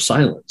for me are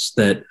silence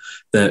that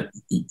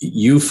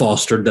you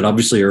fostered, that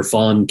obviously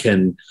Irfan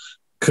can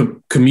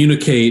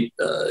communicate,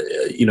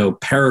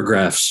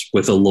 paragraphs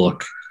with a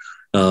look.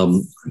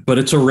 But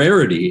it's a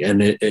rarity.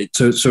 And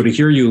so to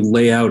hear you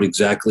lay out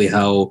exactly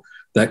how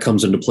that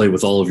comes into play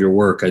with all of your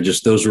work,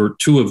 those were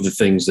two of the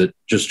things that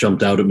just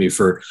jumped out at me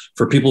for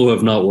people who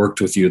have not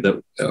worked with you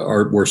that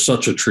were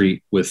such a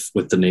treat with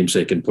The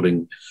Namesake and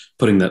putting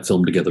that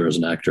film together as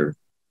an actor.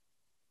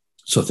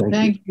 So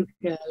thank you,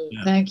 Kal.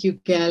 Yeah. Thank you,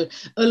 Kal.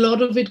 A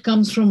lot of it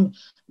comes from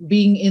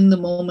being in the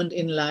moment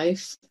in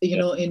life,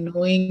 in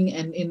knowing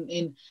and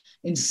in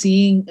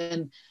seeing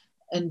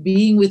and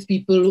being with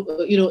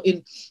people,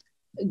 in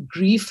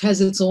grief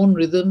has its own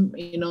rhythm,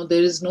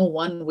 there is no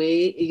one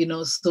way,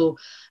 so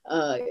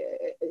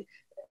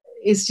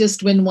it's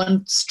just when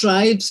one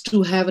strives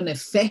to have an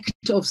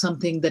effect of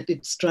something that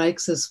it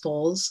strikes as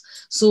false.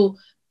 So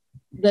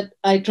that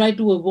I try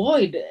to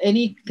avoid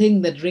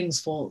anything that rings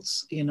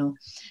false,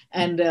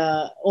 and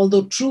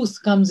although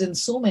truth comes in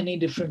so many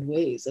different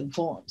ways and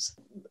forms,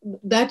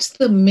 that's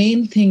the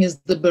main thing, is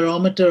the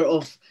barometer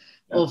of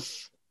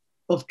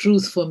of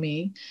truth for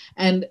me.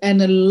 And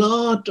a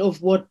lot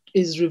of what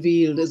is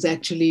revealed is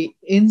actually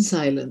in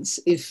silence.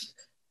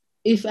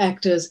 If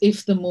actors,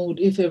 if the mood,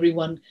 if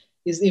everyone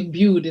is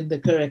imbued in the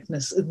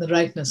correctness, in the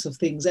rightness of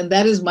things. And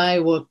that is my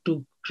work,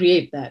 to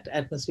create that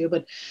atmosphere.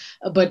 But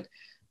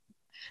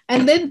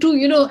and then to,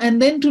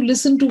 and then to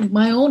listen to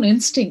my own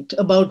instinct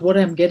about what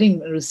I'm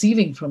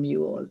receiving from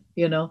you all,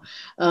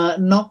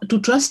 not to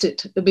trust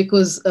it,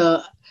 because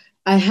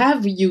I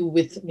have you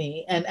with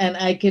me, and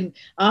I can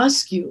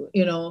ask you,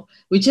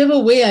 whichever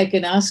way I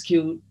can ask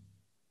you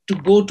to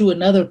go to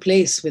another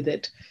place with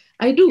it,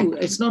 I do.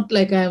 It's not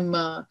like I'm,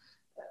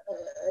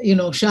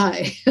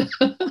 shy,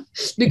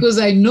 because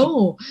I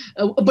know,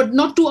 but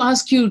not to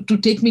ask you to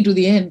take me to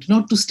the end,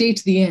 not to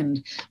state the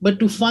end, but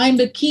to find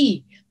a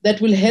key that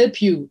will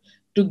help you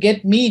to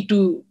get me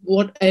to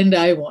what end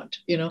I want,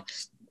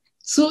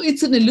 So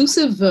it's an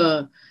elusive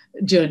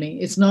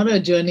journey. It's not a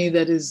journey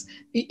that is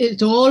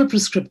at all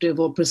prescriptive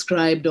or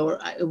prescribed or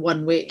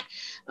one way.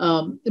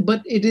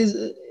 But it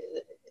is,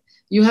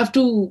 you have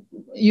to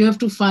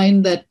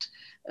find that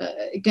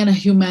kind of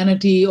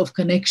humanity of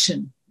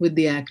connection with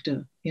the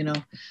actor,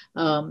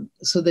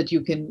 so that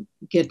you can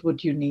get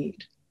what you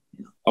need.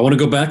 I want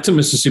to go back to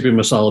Mississippi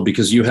Masala,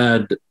 because you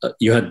had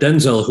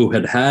Denzel, who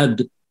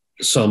had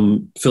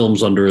some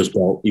films under his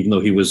belt, even though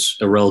he was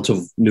a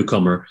relative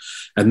newcomer.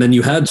 And then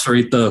you had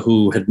Sarita,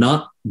 who had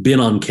not been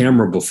on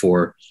camera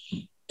before.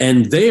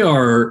 And they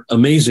are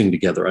amazing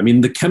together. I mean,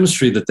 the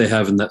chemistry that they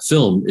have in that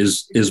film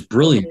is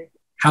brilliant.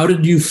 How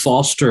did you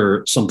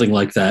foster something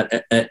like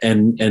that?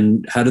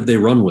 And how did they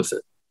run with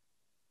it?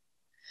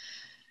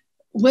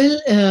 Well,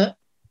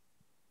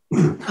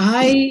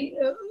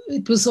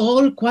 it was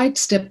all quite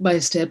step by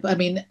step. I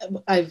mean,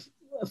 I've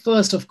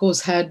first, of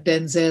course, had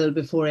Denzel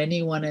before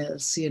anyone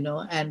else,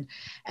 and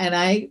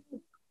I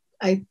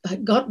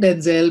got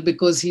Denzel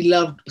because he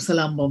loved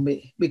Salaam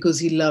Bombay, because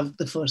he loved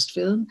the first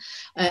film,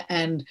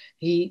 and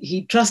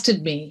he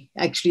trusted me.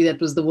 Actually, that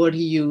was the word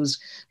he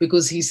used,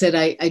 because he said,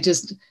 I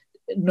just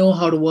know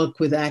how to work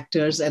with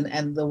actors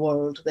and the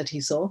world that he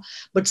saw.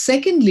 But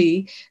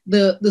secondly,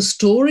 the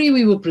story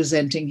we were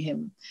presenting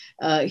him,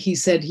 he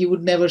said he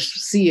would never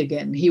see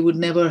again. He would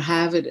never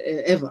have it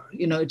ever.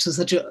 It's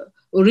such a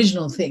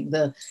original thing,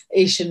 the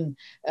Asian,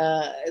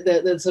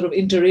 the sort of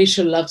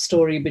interracial love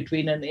story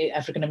between an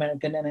African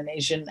American and an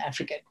Asian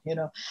African,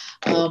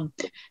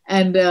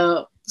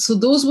 so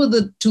those were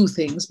the two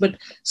things. But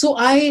so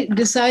I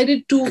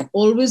decided to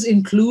always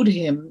include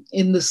him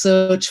in the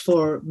search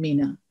for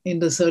Meena, in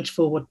the search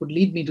for what would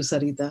lead me to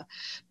Sarita.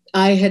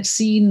 I had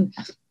seen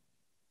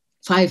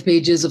 5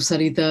 pages of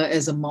Sarita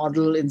as a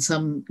model in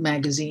some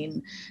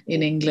magazine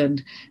in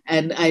England,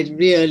 and I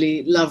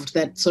really loved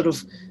that sort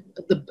of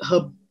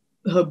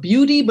her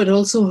beauty, but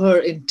also her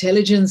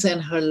intelligence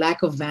and her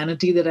lack of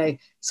vanity that I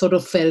sort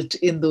of felt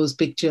in those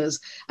pictures.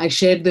 I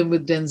shared them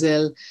with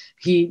Denzel.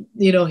 He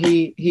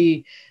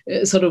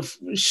sort of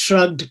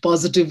shrugged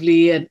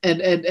positively and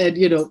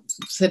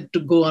said to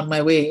go on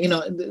my way.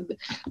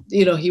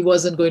 He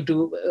wasn't going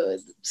to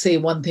say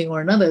one thing or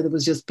another. There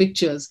was just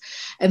pictures.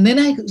 And then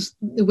I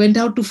went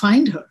out to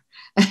find her.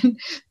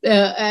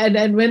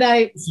 And when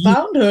I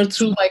found her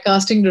through my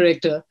casting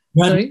director,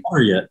 you hadn't met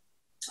her yet.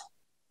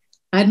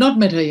 I had not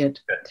met her yet.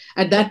 Okay.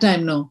 At that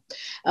time, no.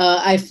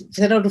 I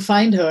set out to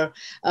find her.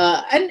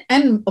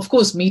 And of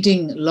course,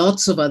 meeting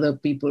lots of other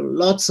people,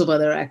 lots of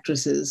other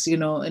actresses,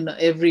 in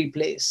every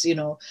place,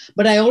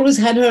 But I always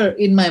had her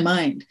in my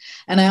mind.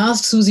 And I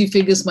asked Susie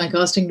Figgis, my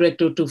casting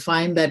director, to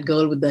find that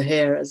girl with the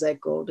hair, as I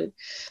called it,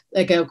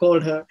 like I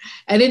called her.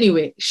 And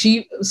anyway,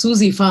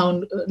 Susie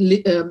found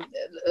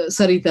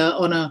Sarita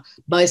on a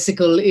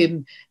bicycle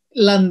in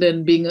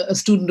London, being a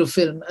student of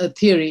film,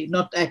 theory,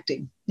 not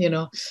acting.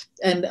 And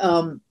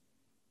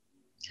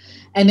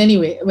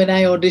anyway, when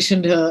I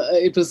auditioned her,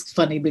 it was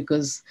funny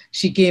because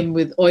she came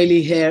with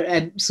oily hair,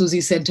 and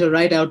Susie sent her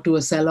right out to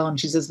a salon.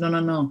 She says,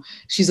 no,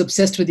 she's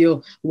obsessed with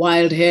your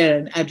wild hair,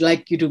 and I'd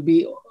like you to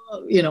be,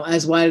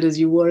 as wild as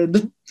you were in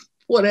the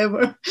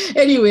whatever.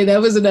 Anyway, that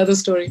was another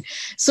story.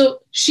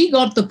 So she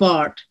got the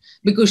part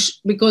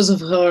because of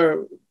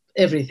her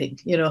everything,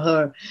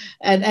 her.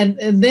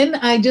 And then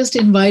I just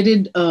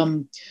invited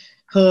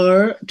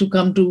her to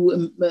come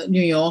to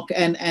New York,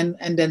 and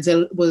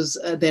Denzel was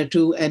there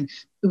too. And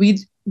we,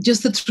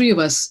 just the three of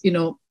us,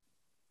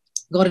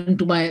 got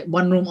into my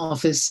one-room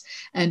office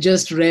and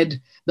just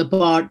read the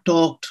part,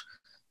 talked,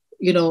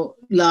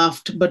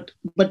 laughed, but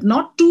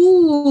not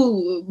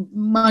too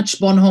much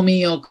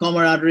bonhomie or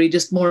camaraderie,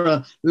 just more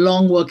a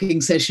long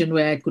working session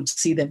where I could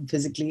see them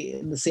physically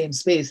in the same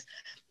space,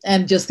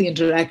 and just the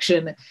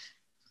interaction.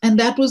 And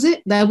that was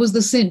it. That was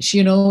the cinch,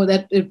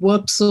 that it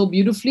worked so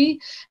beautifully,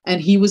 and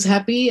he was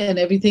happy and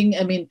everything.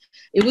 I mean,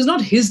 it was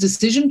not his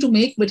decision to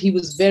make, but he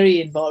was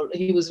very involved.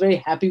 He was very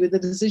happy with the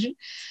decision.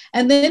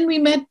 And then we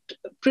met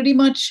pretty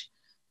much,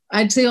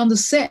 I'd say, on the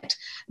set.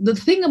 The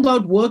thing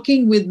about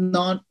working with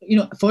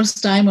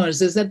first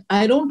timers is that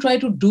I don't try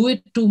to do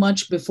it too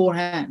much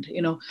beforehand.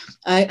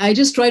 I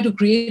just try to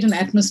create an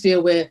atmosphere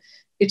where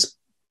it's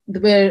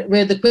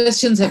where the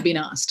questions have been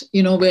asked,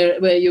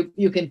 where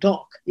you can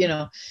talk,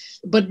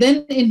 But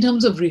then in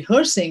terms of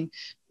rehearsing,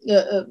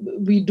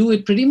 we do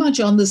it pretty much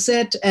on the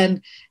set,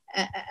 and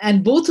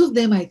both of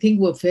them, I think,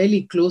 were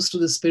fairly close to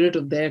the spirit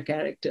of their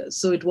characters.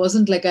 So it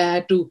wasn't like I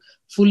had to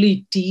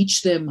fully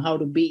teach them how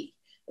to be,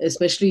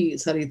 especially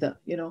Sarita,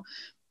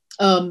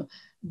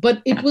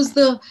 But it was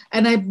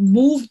and I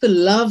moved the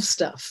love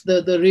stuff,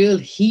 the real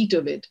heat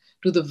of it,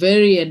 to the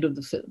very end of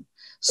the film,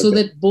 so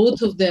that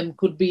both of them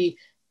could be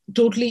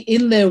totally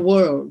in their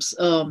worlds.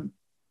 The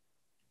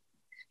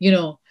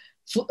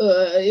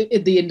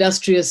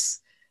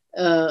industrious,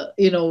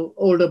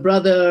 older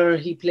brother,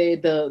 he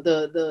played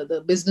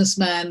the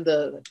businessman,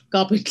 the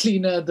carpet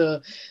cleaner,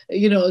 the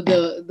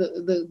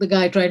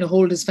guy trying to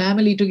hold his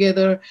family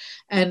together,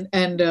 and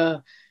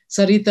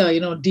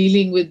Sarita,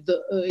 dealing with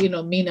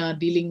Meena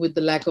dealing with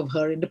the lack of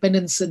her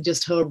independence and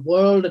just her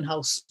world and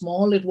how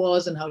small it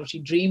was and how she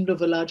dreamed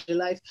of a larger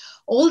life.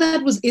 All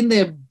that was in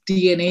their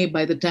DNA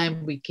by the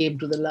time we came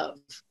to the love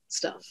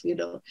stuff,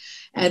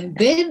 And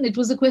then it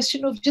was a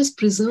question of just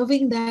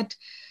preserving that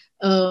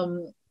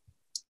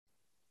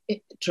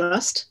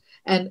trust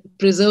and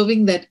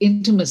preserving that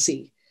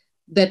intimacy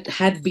that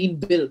had been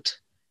built,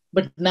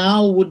 but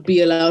now would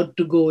be allowed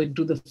to go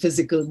into the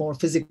more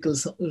physical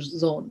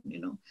zone,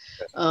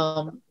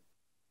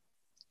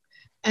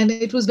 And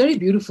it was very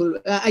beautiful.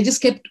 I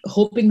just kept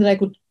hoping that I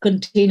could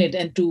contain it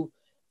and to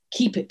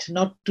keep it,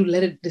 not to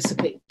let it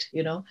dissipate,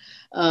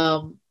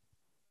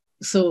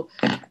 So,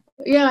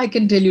 yeah, I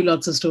can tell you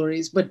lots of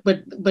stories, but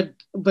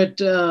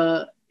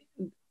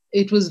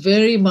it was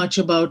very much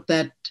about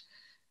that,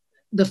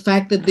 the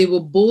fact that they were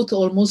both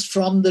almost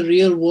from the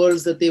real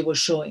worlds that they were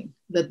showing,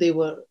 that they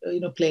were,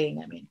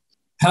 playing. I mean,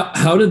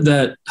 how did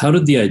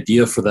the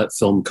idea for that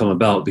film come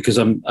about? Because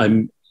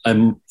I'm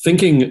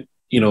thinking,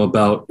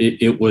 about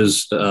it. It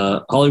was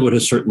Hollywood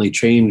has certainly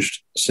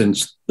changed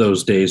since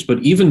those days, but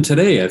even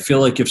today, I feel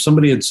like if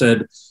somebody had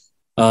said,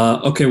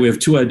 okay, we have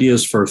two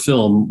ideas for a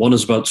film. One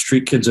is about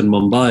street kids in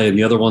Mumbai, and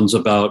the other one's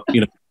about,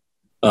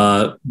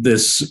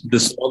 this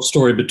love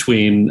story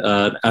between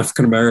an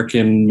African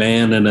American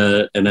man and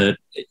a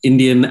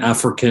Indian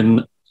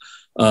African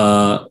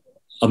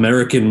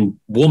American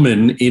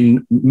woman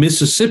in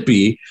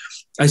Mississippi.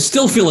 I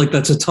still feel like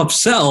that's a tough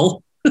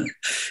sell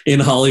in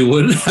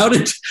Hollywood. How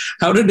did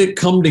it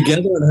come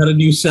together, and how did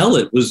you sell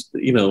it?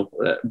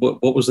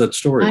 What was that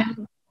story?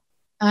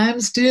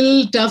 I'm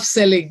still tough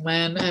selling,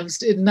 man.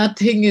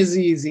 Nothing is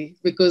easy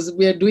because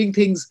we are doing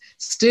things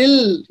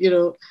still,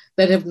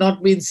 that have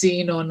not been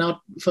seen or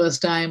not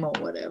first time or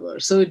whatever.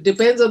 So it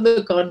depends on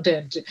the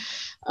content.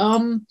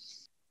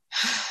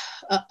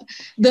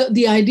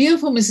 The idea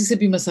for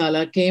Mississippi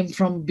Masala came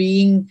from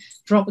being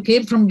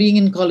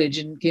in college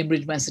in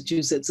Cambridge,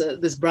 Massachusetts.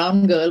 This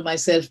brown girl,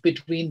 myself,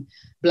 between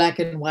black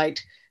and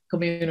white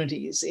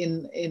communities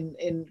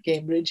in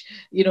Cambridge,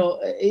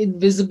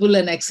 invisible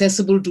and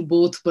accessible to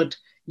both, but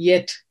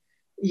yet,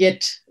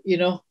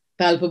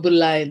 palpable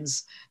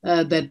lines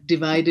that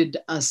divided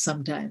us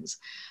sometimes.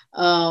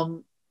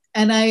 And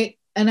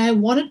I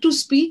wanted to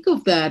speak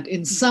of that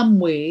in some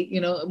way,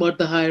 about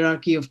the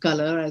hierarchy of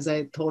color as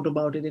I thought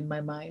about it in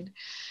my mind.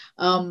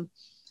 And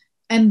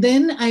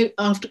then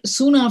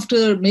soon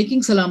after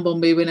making Salaam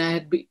Bombay, when I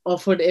had been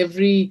offered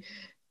every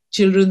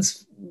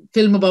children's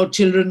film about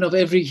children of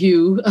every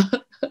hue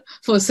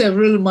for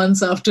several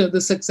months after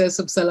the success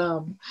of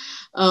Salaam,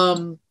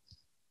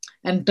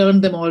 and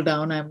turned them all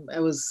down, I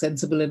was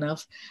sensible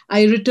enough.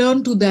 I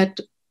returned to that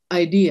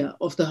idea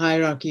of the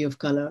hierarchy of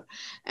color.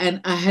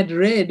 And I had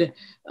read,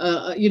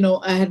 I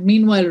had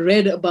meanwhile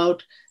read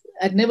about,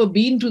 I'd never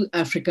been to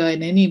Africa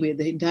in any way,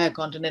 the entire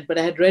continent, but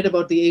I had read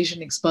about the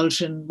Asian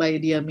expulsion by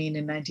Idi Amin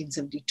in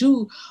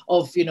 1972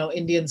 of,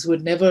 Indians who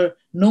had never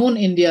known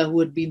India, who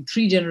had been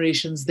 3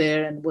 generations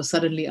there and were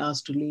suddenly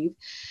asked to leave.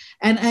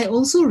 And I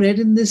also read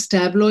in this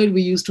tabloid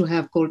we used to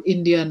have called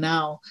India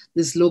Now,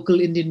 this local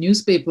Indian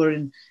newspaper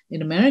in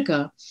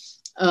America.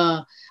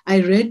 I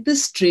read the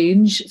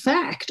strange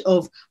fact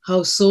of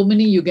how so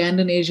many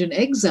Ugandan Asian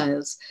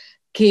exiles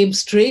came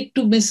straight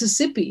to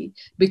Mississippi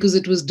because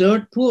it was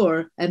dirt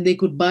poor and they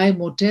could buy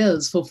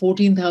motels for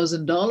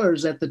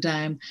 $14,000 at the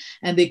time.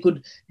 And they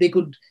could,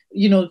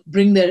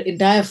 bring their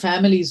entire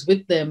families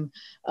with them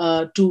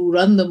to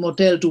run the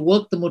motel, to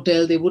work the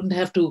motel. They wouldn't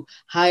have to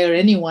hire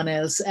anyone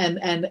else.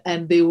 And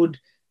they would,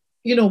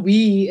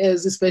 we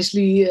as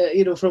especially,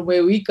 from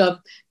where we come,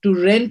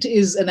 to rent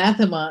is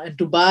anathema and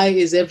to buy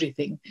is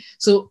everything.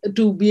 So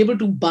to be able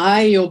to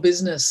buy your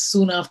business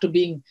soon after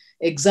being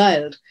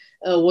exiled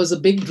was a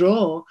big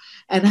draw.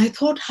 And I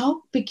thought,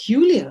 how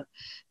peculiar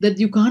that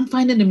you can't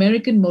find an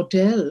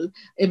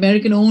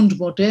American-owned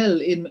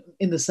motel in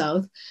the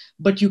South,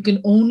 but you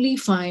can only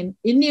find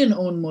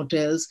Indian-owned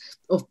motels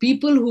of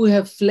people who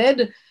have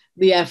fled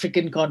the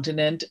African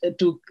continent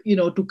to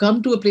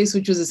come to a place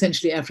which was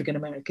essentially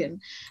African-American,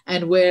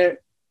 and where,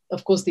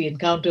 of course, the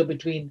encounter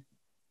between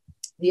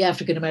the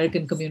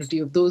African-American community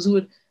of those who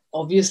had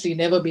obviously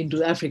never been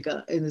to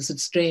Africa, and it's a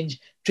strange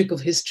trick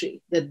of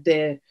history that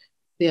their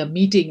they are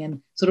meeting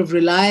and sort of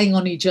relying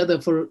on each other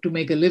to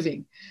make a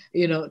living,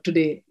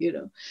 today,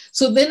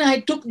 So then I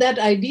took that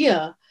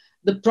idea,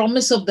 the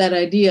promise of that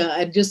idea,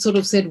 and just sort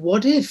of said,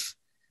 what if,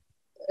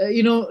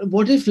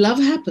 what if love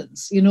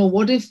happens?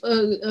 What if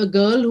a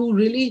girl who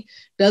really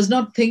does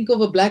not think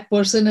of a Black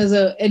person as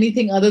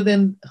anything other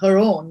than her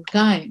own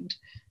kind,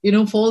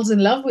 falls in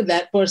love with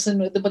that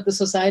person, but the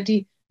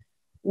society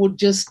would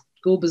just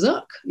go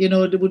berserk,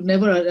 it would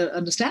never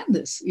understand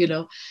this,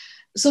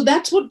 So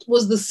that's what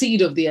was the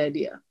seed of the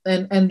idea.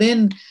 And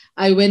then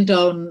I went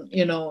on,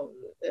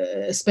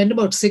 spent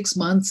about 6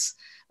 months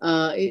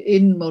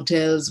in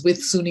motels with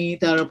Suni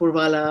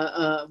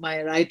Tarapurwala, my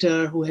writer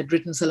who had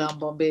written Salaam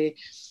Bombay,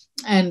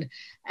 and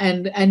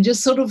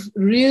just sort of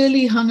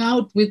really hung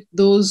out with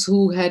those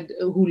who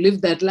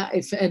lived that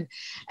life.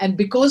 And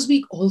because we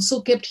also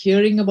kept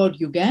hearing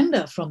about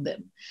Uganda from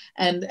them,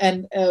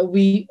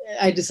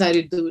 I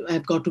decided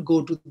I've got to go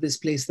to this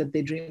place that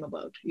they dream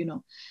about,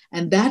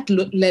 and that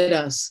led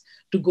us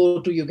to go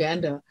to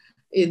Uganda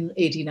in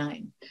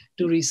 '89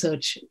 to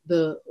research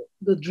the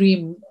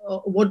dream.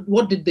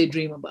 What did they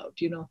dream about,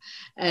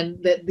 and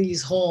that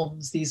these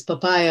homes, these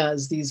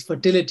papayas, these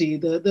fertility,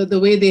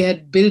 the way they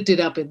had built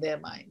it up in their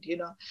mind,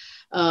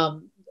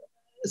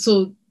 so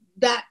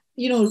that,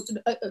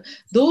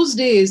 those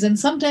days, and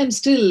sometimes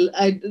still,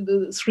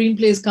 the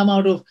screenplays come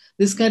out of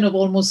this kind of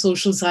almost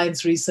social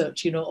science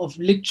research, of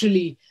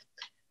literally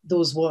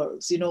those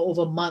worlds,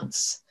 over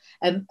months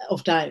and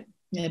of time,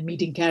 and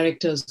meeting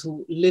characters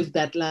who live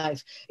that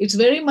life. It's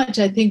very much,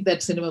 I think,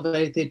 that cinema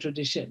verite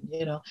tradition,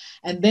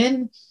 And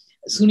then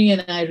Suni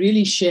and I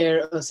really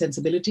share a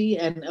sensibility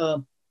and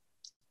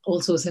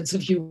also a sense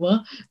of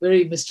humor,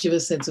 very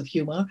mischievous sense of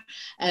humor.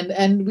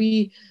 And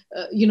we,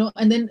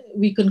 and then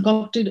we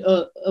concocted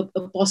a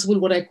possible,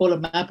 what I call a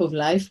map of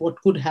life,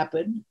 what could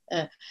happen.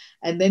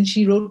 And then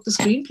she wrote the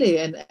screenplay,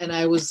 and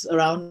I was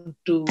around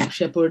to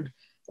shepherd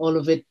all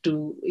of it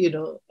to,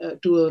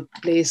 to a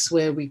place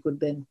where we could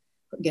then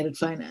get it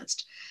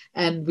financed.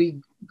 And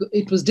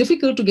it was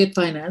difficult to get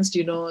financed,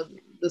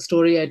 the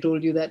story I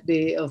told you that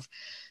day of,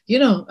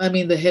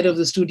 the head of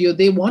the studio,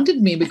 they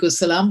wanted me because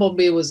Salaam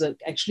Bombay was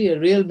actually a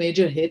real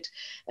major hit.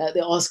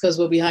 The Oscars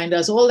were behind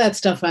us, all that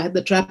stuff. I had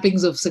the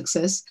trappings of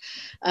success.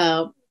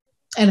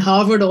 And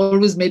Harvard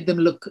always made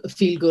them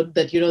feel good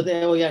that,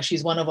 oh yeah,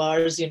 she's one of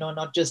ours,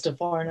 not just a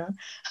foreigner.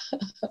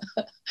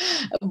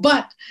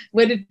 But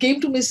when it came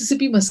to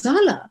Mississippi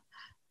Masala,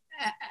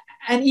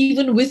 and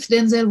even with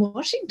Denzel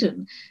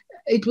Washington,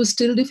 it was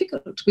still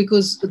difficult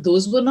because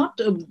those were not,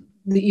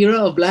 the era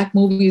of Black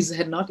movies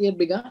had not yet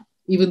begun,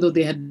 even though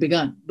they had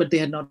begun, but they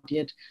had not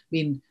yet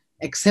been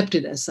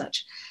accepted as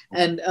such.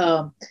 And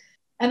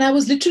I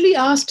was literally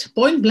asked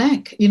point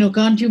blank,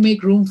 can't you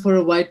make room for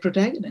a white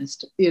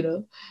protagonist?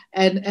 And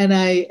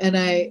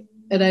I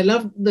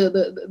loved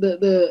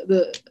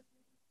the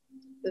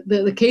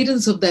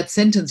cadence of that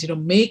sentence,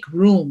 make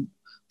room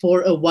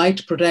for a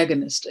white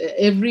protagonist.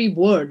 Every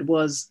word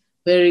was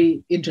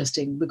very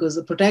interesting because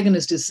the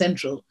protagonist is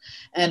central,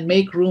 and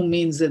make room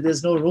means that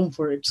there's no room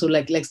for it. So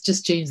let's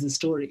just change the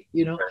story,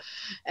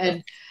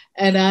 And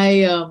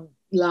I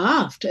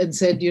laughed and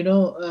said,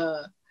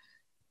 I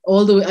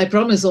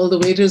promise all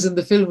the waiters in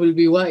the film will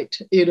be white,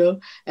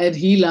 And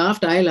he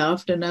laughed, I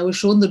laughed, and I was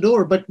shown the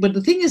door. But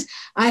the thing is,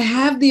 I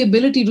have the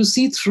ability to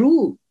see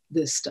through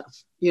this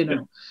stuff,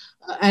 Yeah.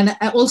 And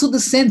also the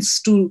sense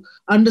to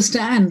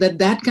understand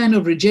that kind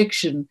of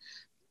rejection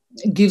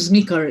gives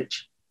me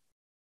courage.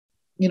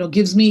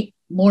 Gives me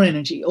more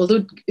energy,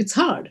 although it's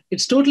hard.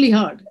 It's totally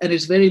hard. And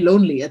it's very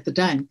lonely at the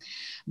time.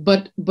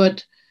 But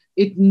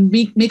it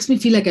makes me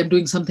feel like I'm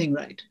doing something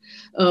right.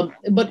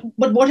 But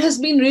what has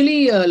been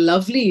really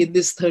lovely in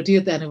this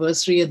 30th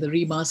anniversary and the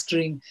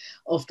remastering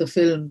of the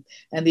film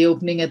and the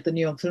opening at the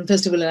New York Film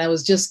Festival, and I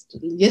was just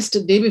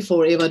yesterday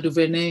before Ava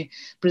DuVernay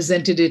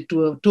presented it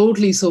to a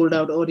totally sold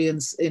out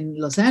audience in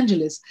Los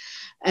Angeles,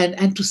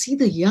 and to see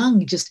the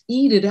young just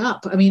eat it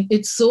up. I mean,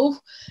 it's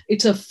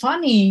a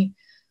funny,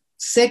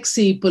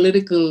 sexy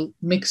political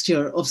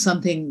mixture of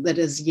something that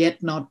has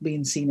yet not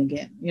been seen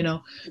again,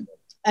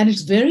 and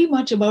it's very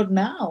much about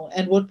now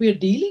and what we're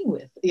dealing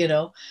with,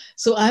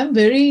 So I'm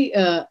very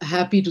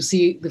happy to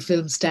see the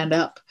film stand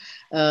up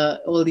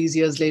all these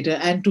years later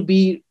and to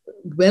be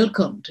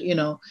welcomed, in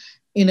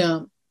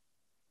a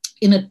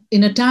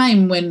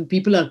time when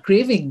people are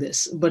craving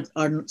this, but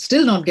are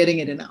still not getting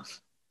it enough.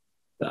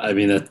 I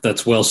mean,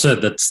 that's well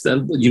said.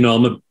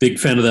 I'm a big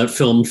fan of that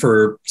film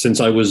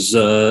since I was.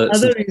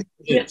 Other reasons.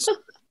 Yeah.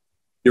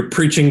 You're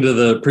preaching to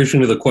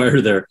the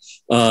choir there.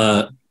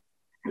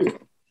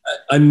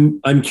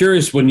 I'm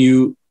curious, when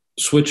you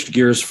switched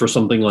gears for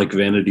something like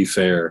Vanity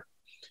Fair,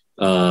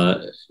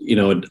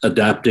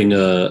 adapting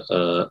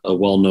a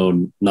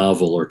well-known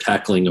novel or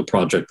tackling a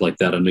project like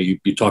that. I know you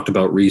talked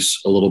about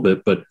Reese a little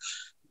bit, but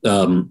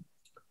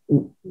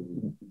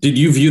did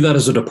you view that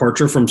as a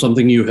departure from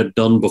something you had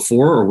done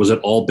before, or was it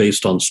all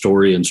based on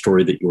story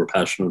that you were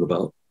passionate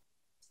about?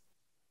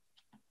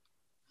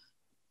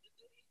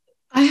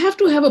 I have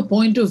to have a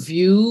point of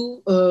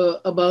view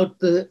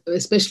about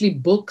especially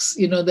books,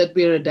 that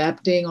we're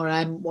adapting or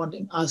I'm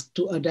wanting us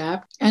to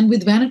adapt. And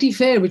with Vanity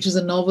Fair, which is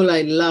a novel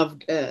I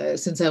loved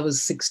since I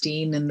was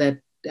 16 in that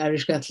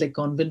Irish Catholic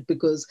convent,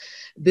 because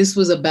this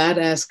was a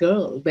badass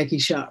girl, Becky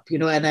Sharp,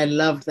 and I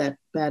loved that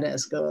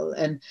badass girl.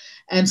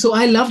 And so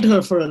I loved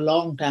her for a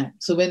long time.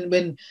 So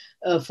when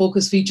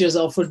Focus Features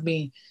offered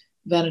me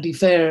Vanity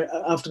Fair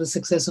after the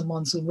success of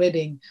Monsoon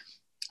Wedding,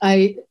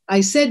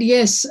 I said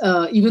yes,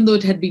 even though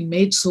it had been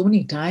made so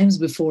many times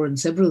before in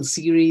several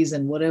series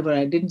and whatever.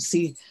 I didn't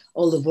see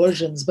all the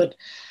versions, but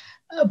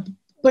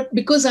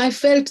because I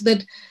felt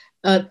that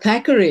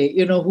Thackeray,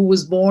 who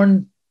was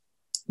born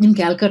in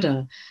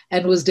Calcutta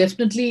and was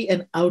definitely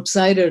an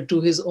outsider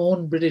to his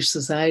own British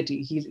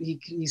society.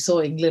 He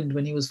saw England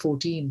when he was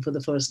 14 for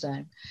the first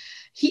time.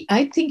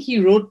 I think he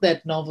wrote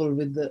that novel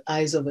with the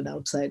eyes of an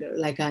outsider,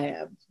 like I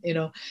am,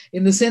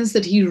 in the sense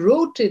that he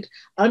wrote it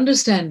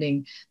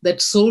understanding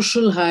that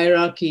social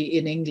hierarchy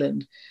in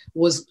England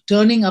was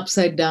turning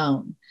upside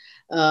down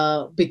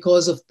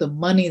because of the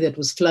money that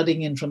was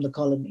flooding in from the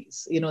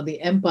colonies.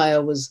 The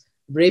empire was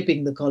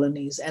raping the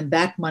colonies, and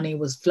that money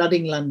was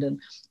flooding London,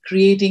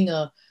 creating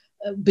a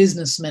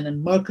businessmen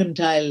and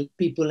mercantile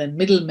people and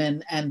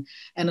middlemen, and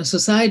a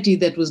society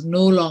that was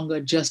no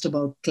longer just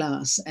about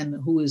class and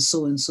who is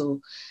so and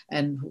so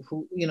and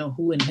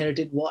who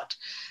inherited what,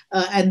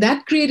 and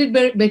that created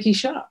Becky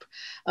Sharp,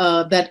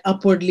 that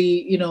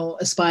upwardly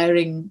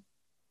aspiring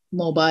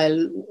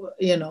mobile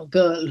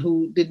girl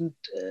who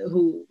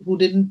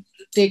didn't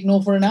take no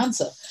for an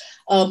answer.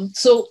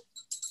 So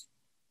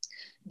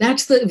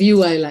that's the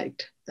view I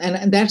liked,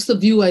 and that's the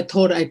view I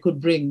thought I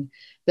could bring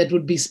that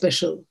would be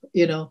special,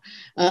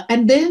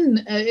 and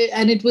then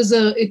it was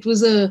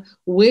a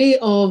way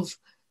of,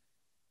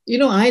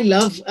 I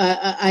love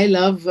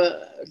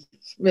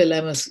well,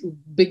 I'm a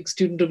big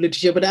student of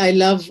literature, but I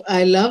love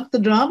the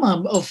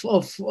drama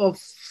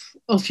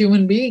of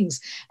human beings,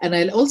 and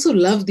I also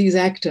love these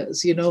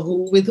actors,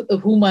 with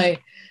whom I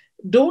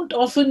don't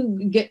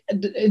often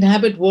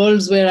inhabit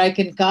worlds where I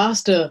can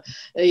cast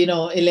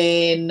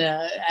Eileen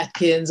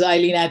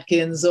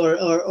Atkins, or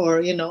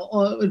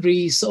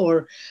Reese,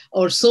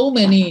 or so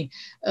many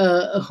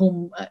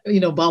whom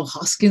Bob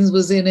Hoskins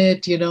was in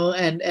it,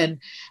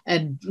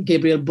 and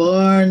Gabriel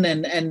Byrne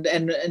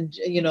and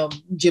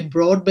Jim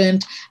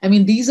Broadbent. I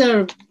mean, these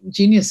are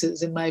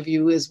geniuses in my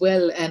view as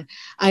well, and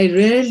I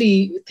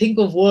rarely think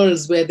of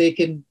worlds where they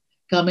can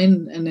come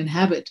in and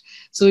inhabit.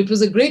 So it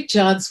was a great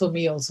chance for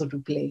me also to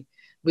play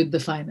with the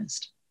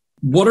finest.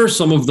 What are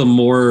some of the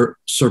more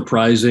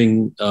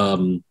surprising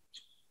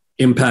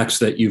impacts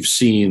that you've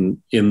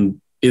seen in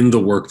the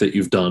work that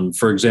you've done?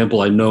 For example,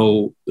 I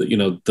know,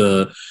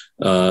 the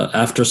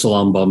after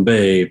Salaam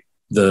Bombay,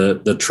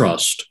 the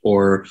Trust,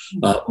 or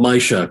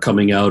Maisha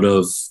coming out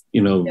of,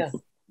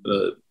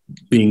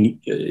 being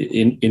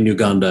in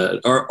Uganda.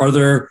 Are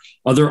there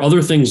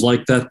other things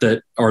like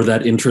that are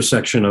that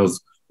intersection of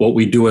what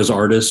we do as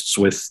artists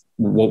with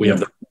what we have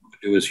to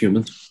do as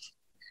humans?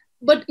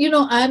 But,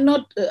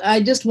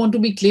 I just want to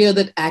be clear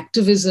that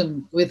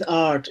activism with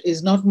art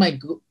is not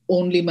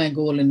only my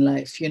goal in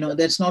life.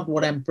 That's not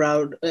what I'm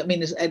proud. I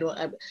mean,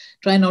 I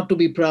try not to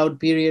be proud,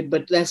 period,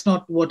 but that's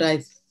not what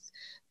I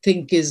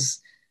think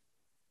is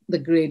the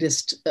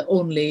greatest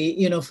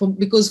only,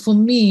 because for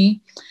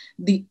me,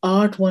 the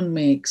art one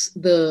makes,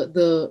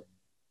 the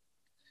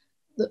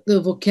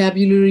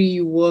vocabulary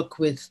you work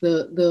with,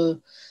 the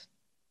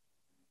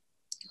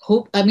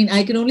hope. I mean,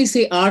 I can only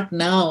say art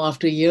now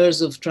after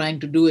years of trying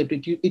to do it.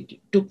 It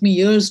took me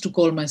years to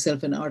call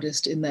myself an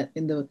artist in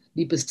the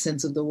deepest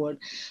sense of the word.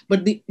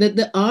 But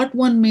the art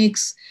one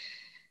makes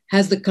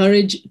has the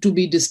courage to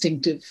be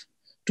distinctive,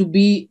 to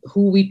be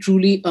who we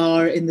truly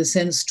are, in the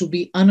sense to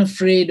be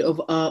unafraid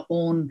of our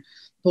own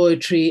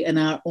poetry and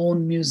our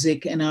own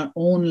music and our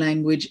own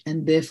language,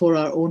 and therefore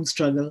our own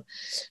struggle,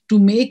 to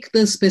make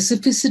the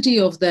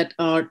specificity of that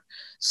art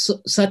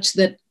such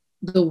that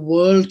the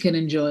world can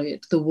enjoy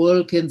it, the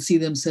world can see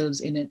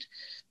themselves in it,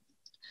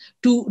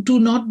 to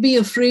not be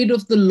afraid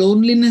of the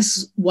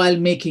loneliness while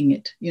making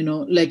it.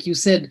 Like you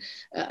said,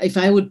 if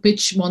I would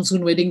pitch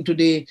Monsoon Wedding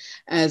today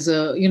as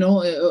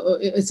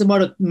it's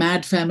about a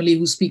mad family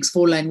who speaks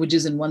 4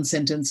 languages in one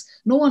sentence,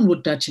 no one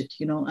would touch it,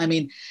 I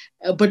mean,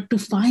 but to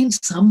find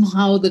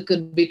somehow the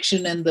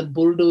conviction and the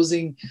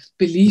bulldozing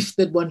belief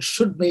that one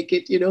should make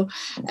it,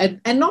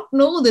 and not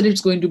know that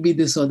it's going to be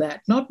this or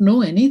that, not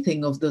know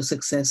anything of the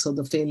success or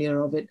the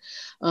failure of it,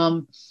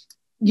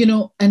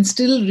 and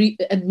still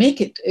and make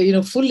it,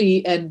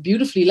 fully and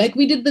beautifully, like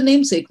we did The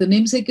Namesake. The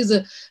Namesake is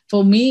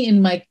for me,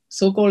 in my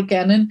so-called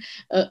canon,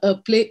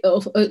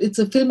 it's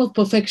a film of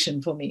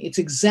perfection for me. It's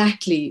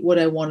exactly what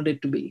I wanted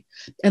it to be.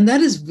 And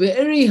that is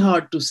very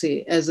hard to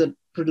say as a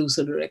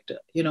producer director,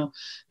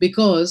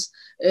 because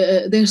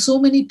there's so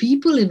many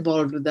people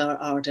involved with our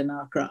art and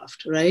our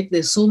craft, right?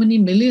 There's so many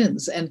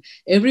millions, and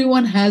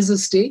everyone has a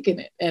stake in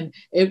it. And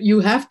you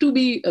have to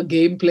be a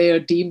game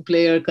player, team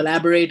player,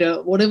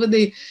 collaborator, whatever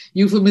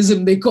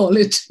euphemism they call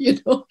it,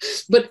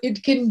 but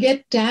it can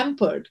get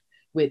tampered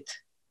with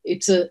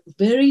It's a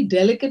very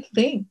delicate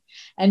thing.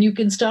 And you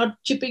can start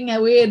chipping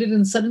away at it,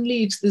 and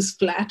suddenly it's this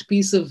flat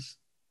piece of,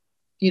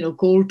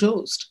 cold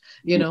toast,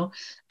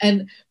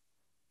 And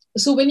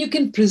so when you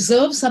can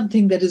preserve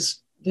something that is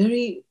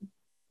very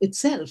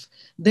itself,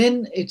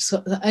 then it's,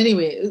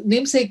 anyway,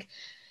 Namesake,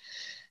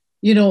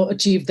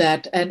 achieved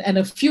that. And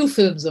a few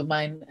films of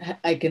mine,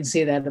 I can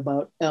say that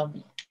about.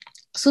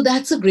 So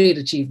that's a great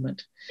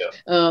achievement.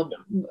 Yeah.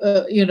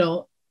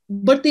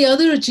 But the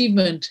other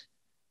achievement,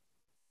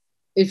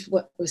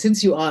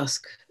 since you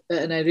ask,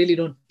 and I really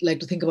don't like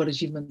to think about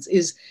achievements,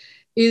 is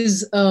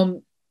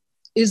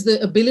the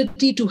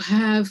ability to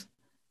have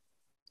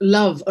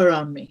love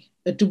around me,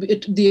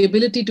 the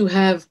ability to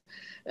have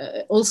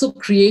also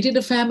created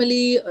a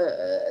family,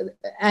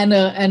 and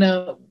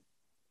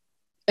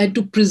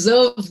to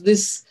preserve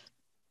this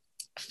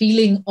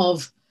feeling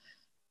of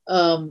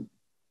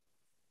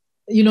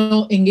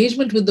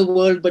engagement with the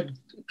world, but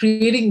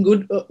creating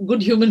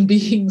good human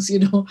beings,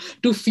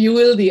 to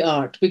fuel the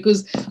art.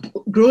 Because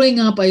growing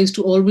up, I used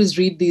to always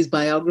read these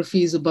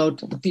biographies about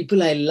the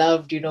people I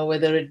loved,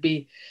 whether it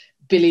be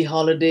Billie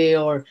Holiday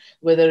or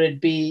whether it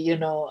be,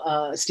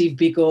 Steve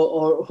Biko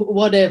or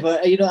whatever,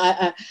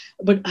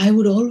 but I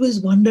would always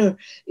wonder,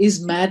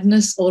 is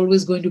madness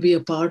always going to be a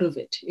part of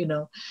it,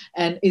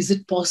 and is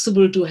it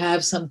possible to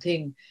have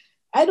something?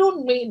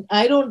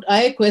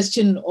 I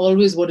question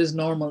always what is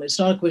normal. It's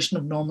not a question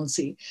of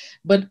normalcy,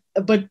 but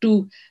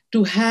to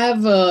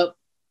have,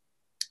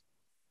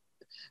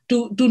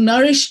 to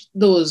nourish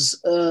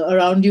those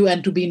around you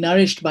and to be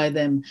nourished by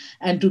them,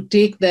 and to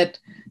take that,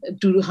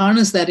 to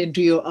harness that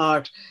into your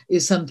art,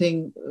 is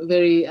something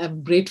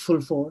I'm grateful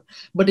for.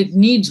 But it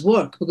needs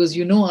work, because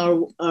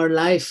our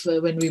life,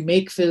 when we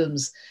make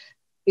films,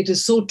 it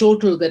is so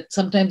total that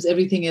sometimes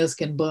everything else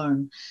can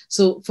burn.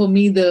 So for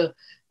me, the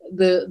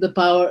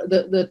power,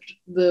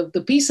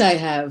 the peace I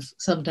have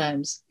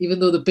sometimes, even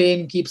though the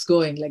pain keeps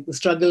going, like the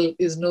struggle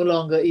is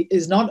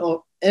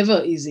not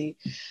ever easy,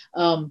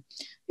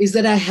 is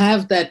that I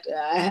have that,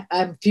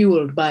 I'm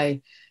fueled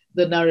by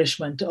the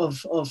nourishment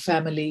of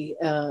family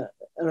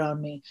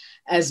around me,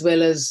 as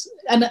well as,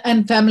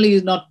 and family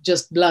is not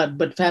just blood,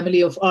 but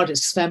family of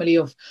artists, family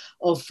of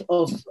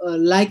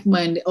like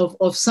mind,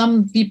 of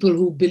some people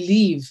who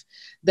believe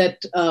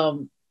that,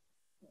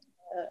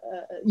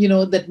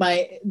 that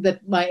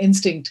my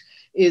instinct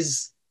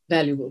is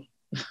valuable.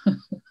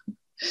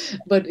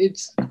 But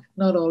it's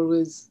not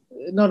always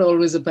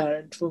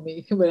apparent for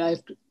me, but I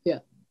have to, yeah.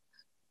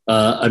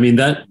 I mean,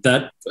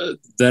 that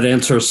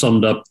answer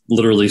summed up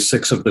literally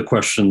 6 of the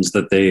questions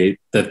that they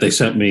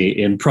sent me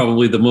in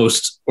probably the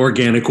most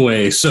organic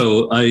way.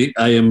 So I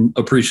am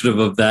appreciative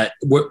of that.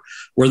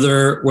 Was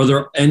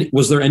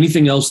there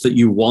anything else that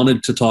you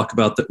wanted to talk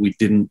about that we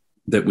didn't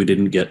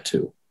get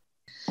to?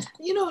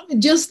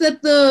 Just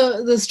that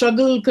the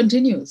struggle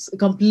continues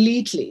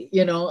completely.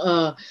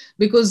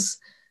 Because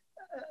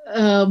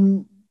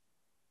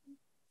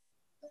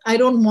I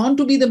don't want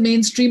to be the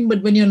mainstream,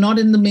 but when you're not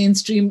in the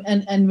mainstream,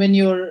 and when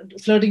you're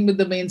flirting with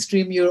the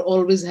mainstream, you're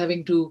always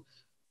having to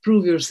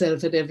prove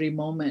yourself at every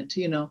moment,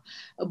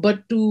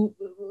 but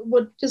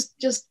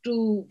just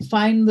to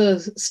find the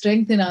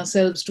strength in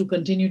ourselves to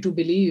continue to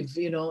believe,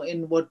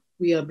 in what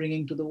we are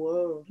bringing to the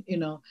world,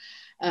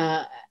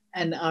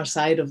 and our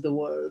side of the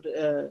world.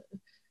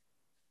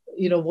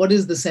 What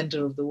is the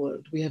center of the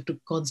world? We have to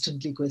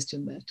constantly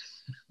question that.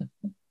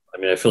 I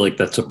mean, I feel like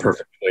that's a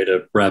perfect way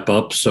to wrap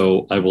up.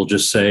 So I will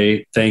just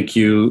say thank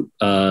you,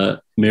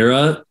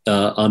 Mira,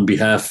 on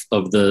behalf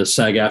of the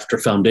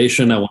SAG-AFTRA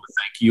Foundation. I want to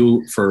thank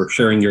you for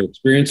sharing your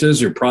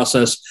experiences, your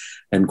process,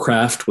 and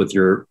craft with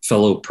your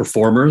fellow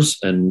performers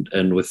and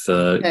with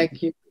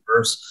thank you.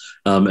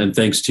 And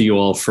thanks to you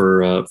all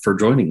for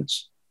joining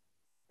us.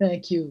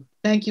 Thank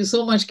you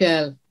so much,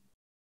 Kal.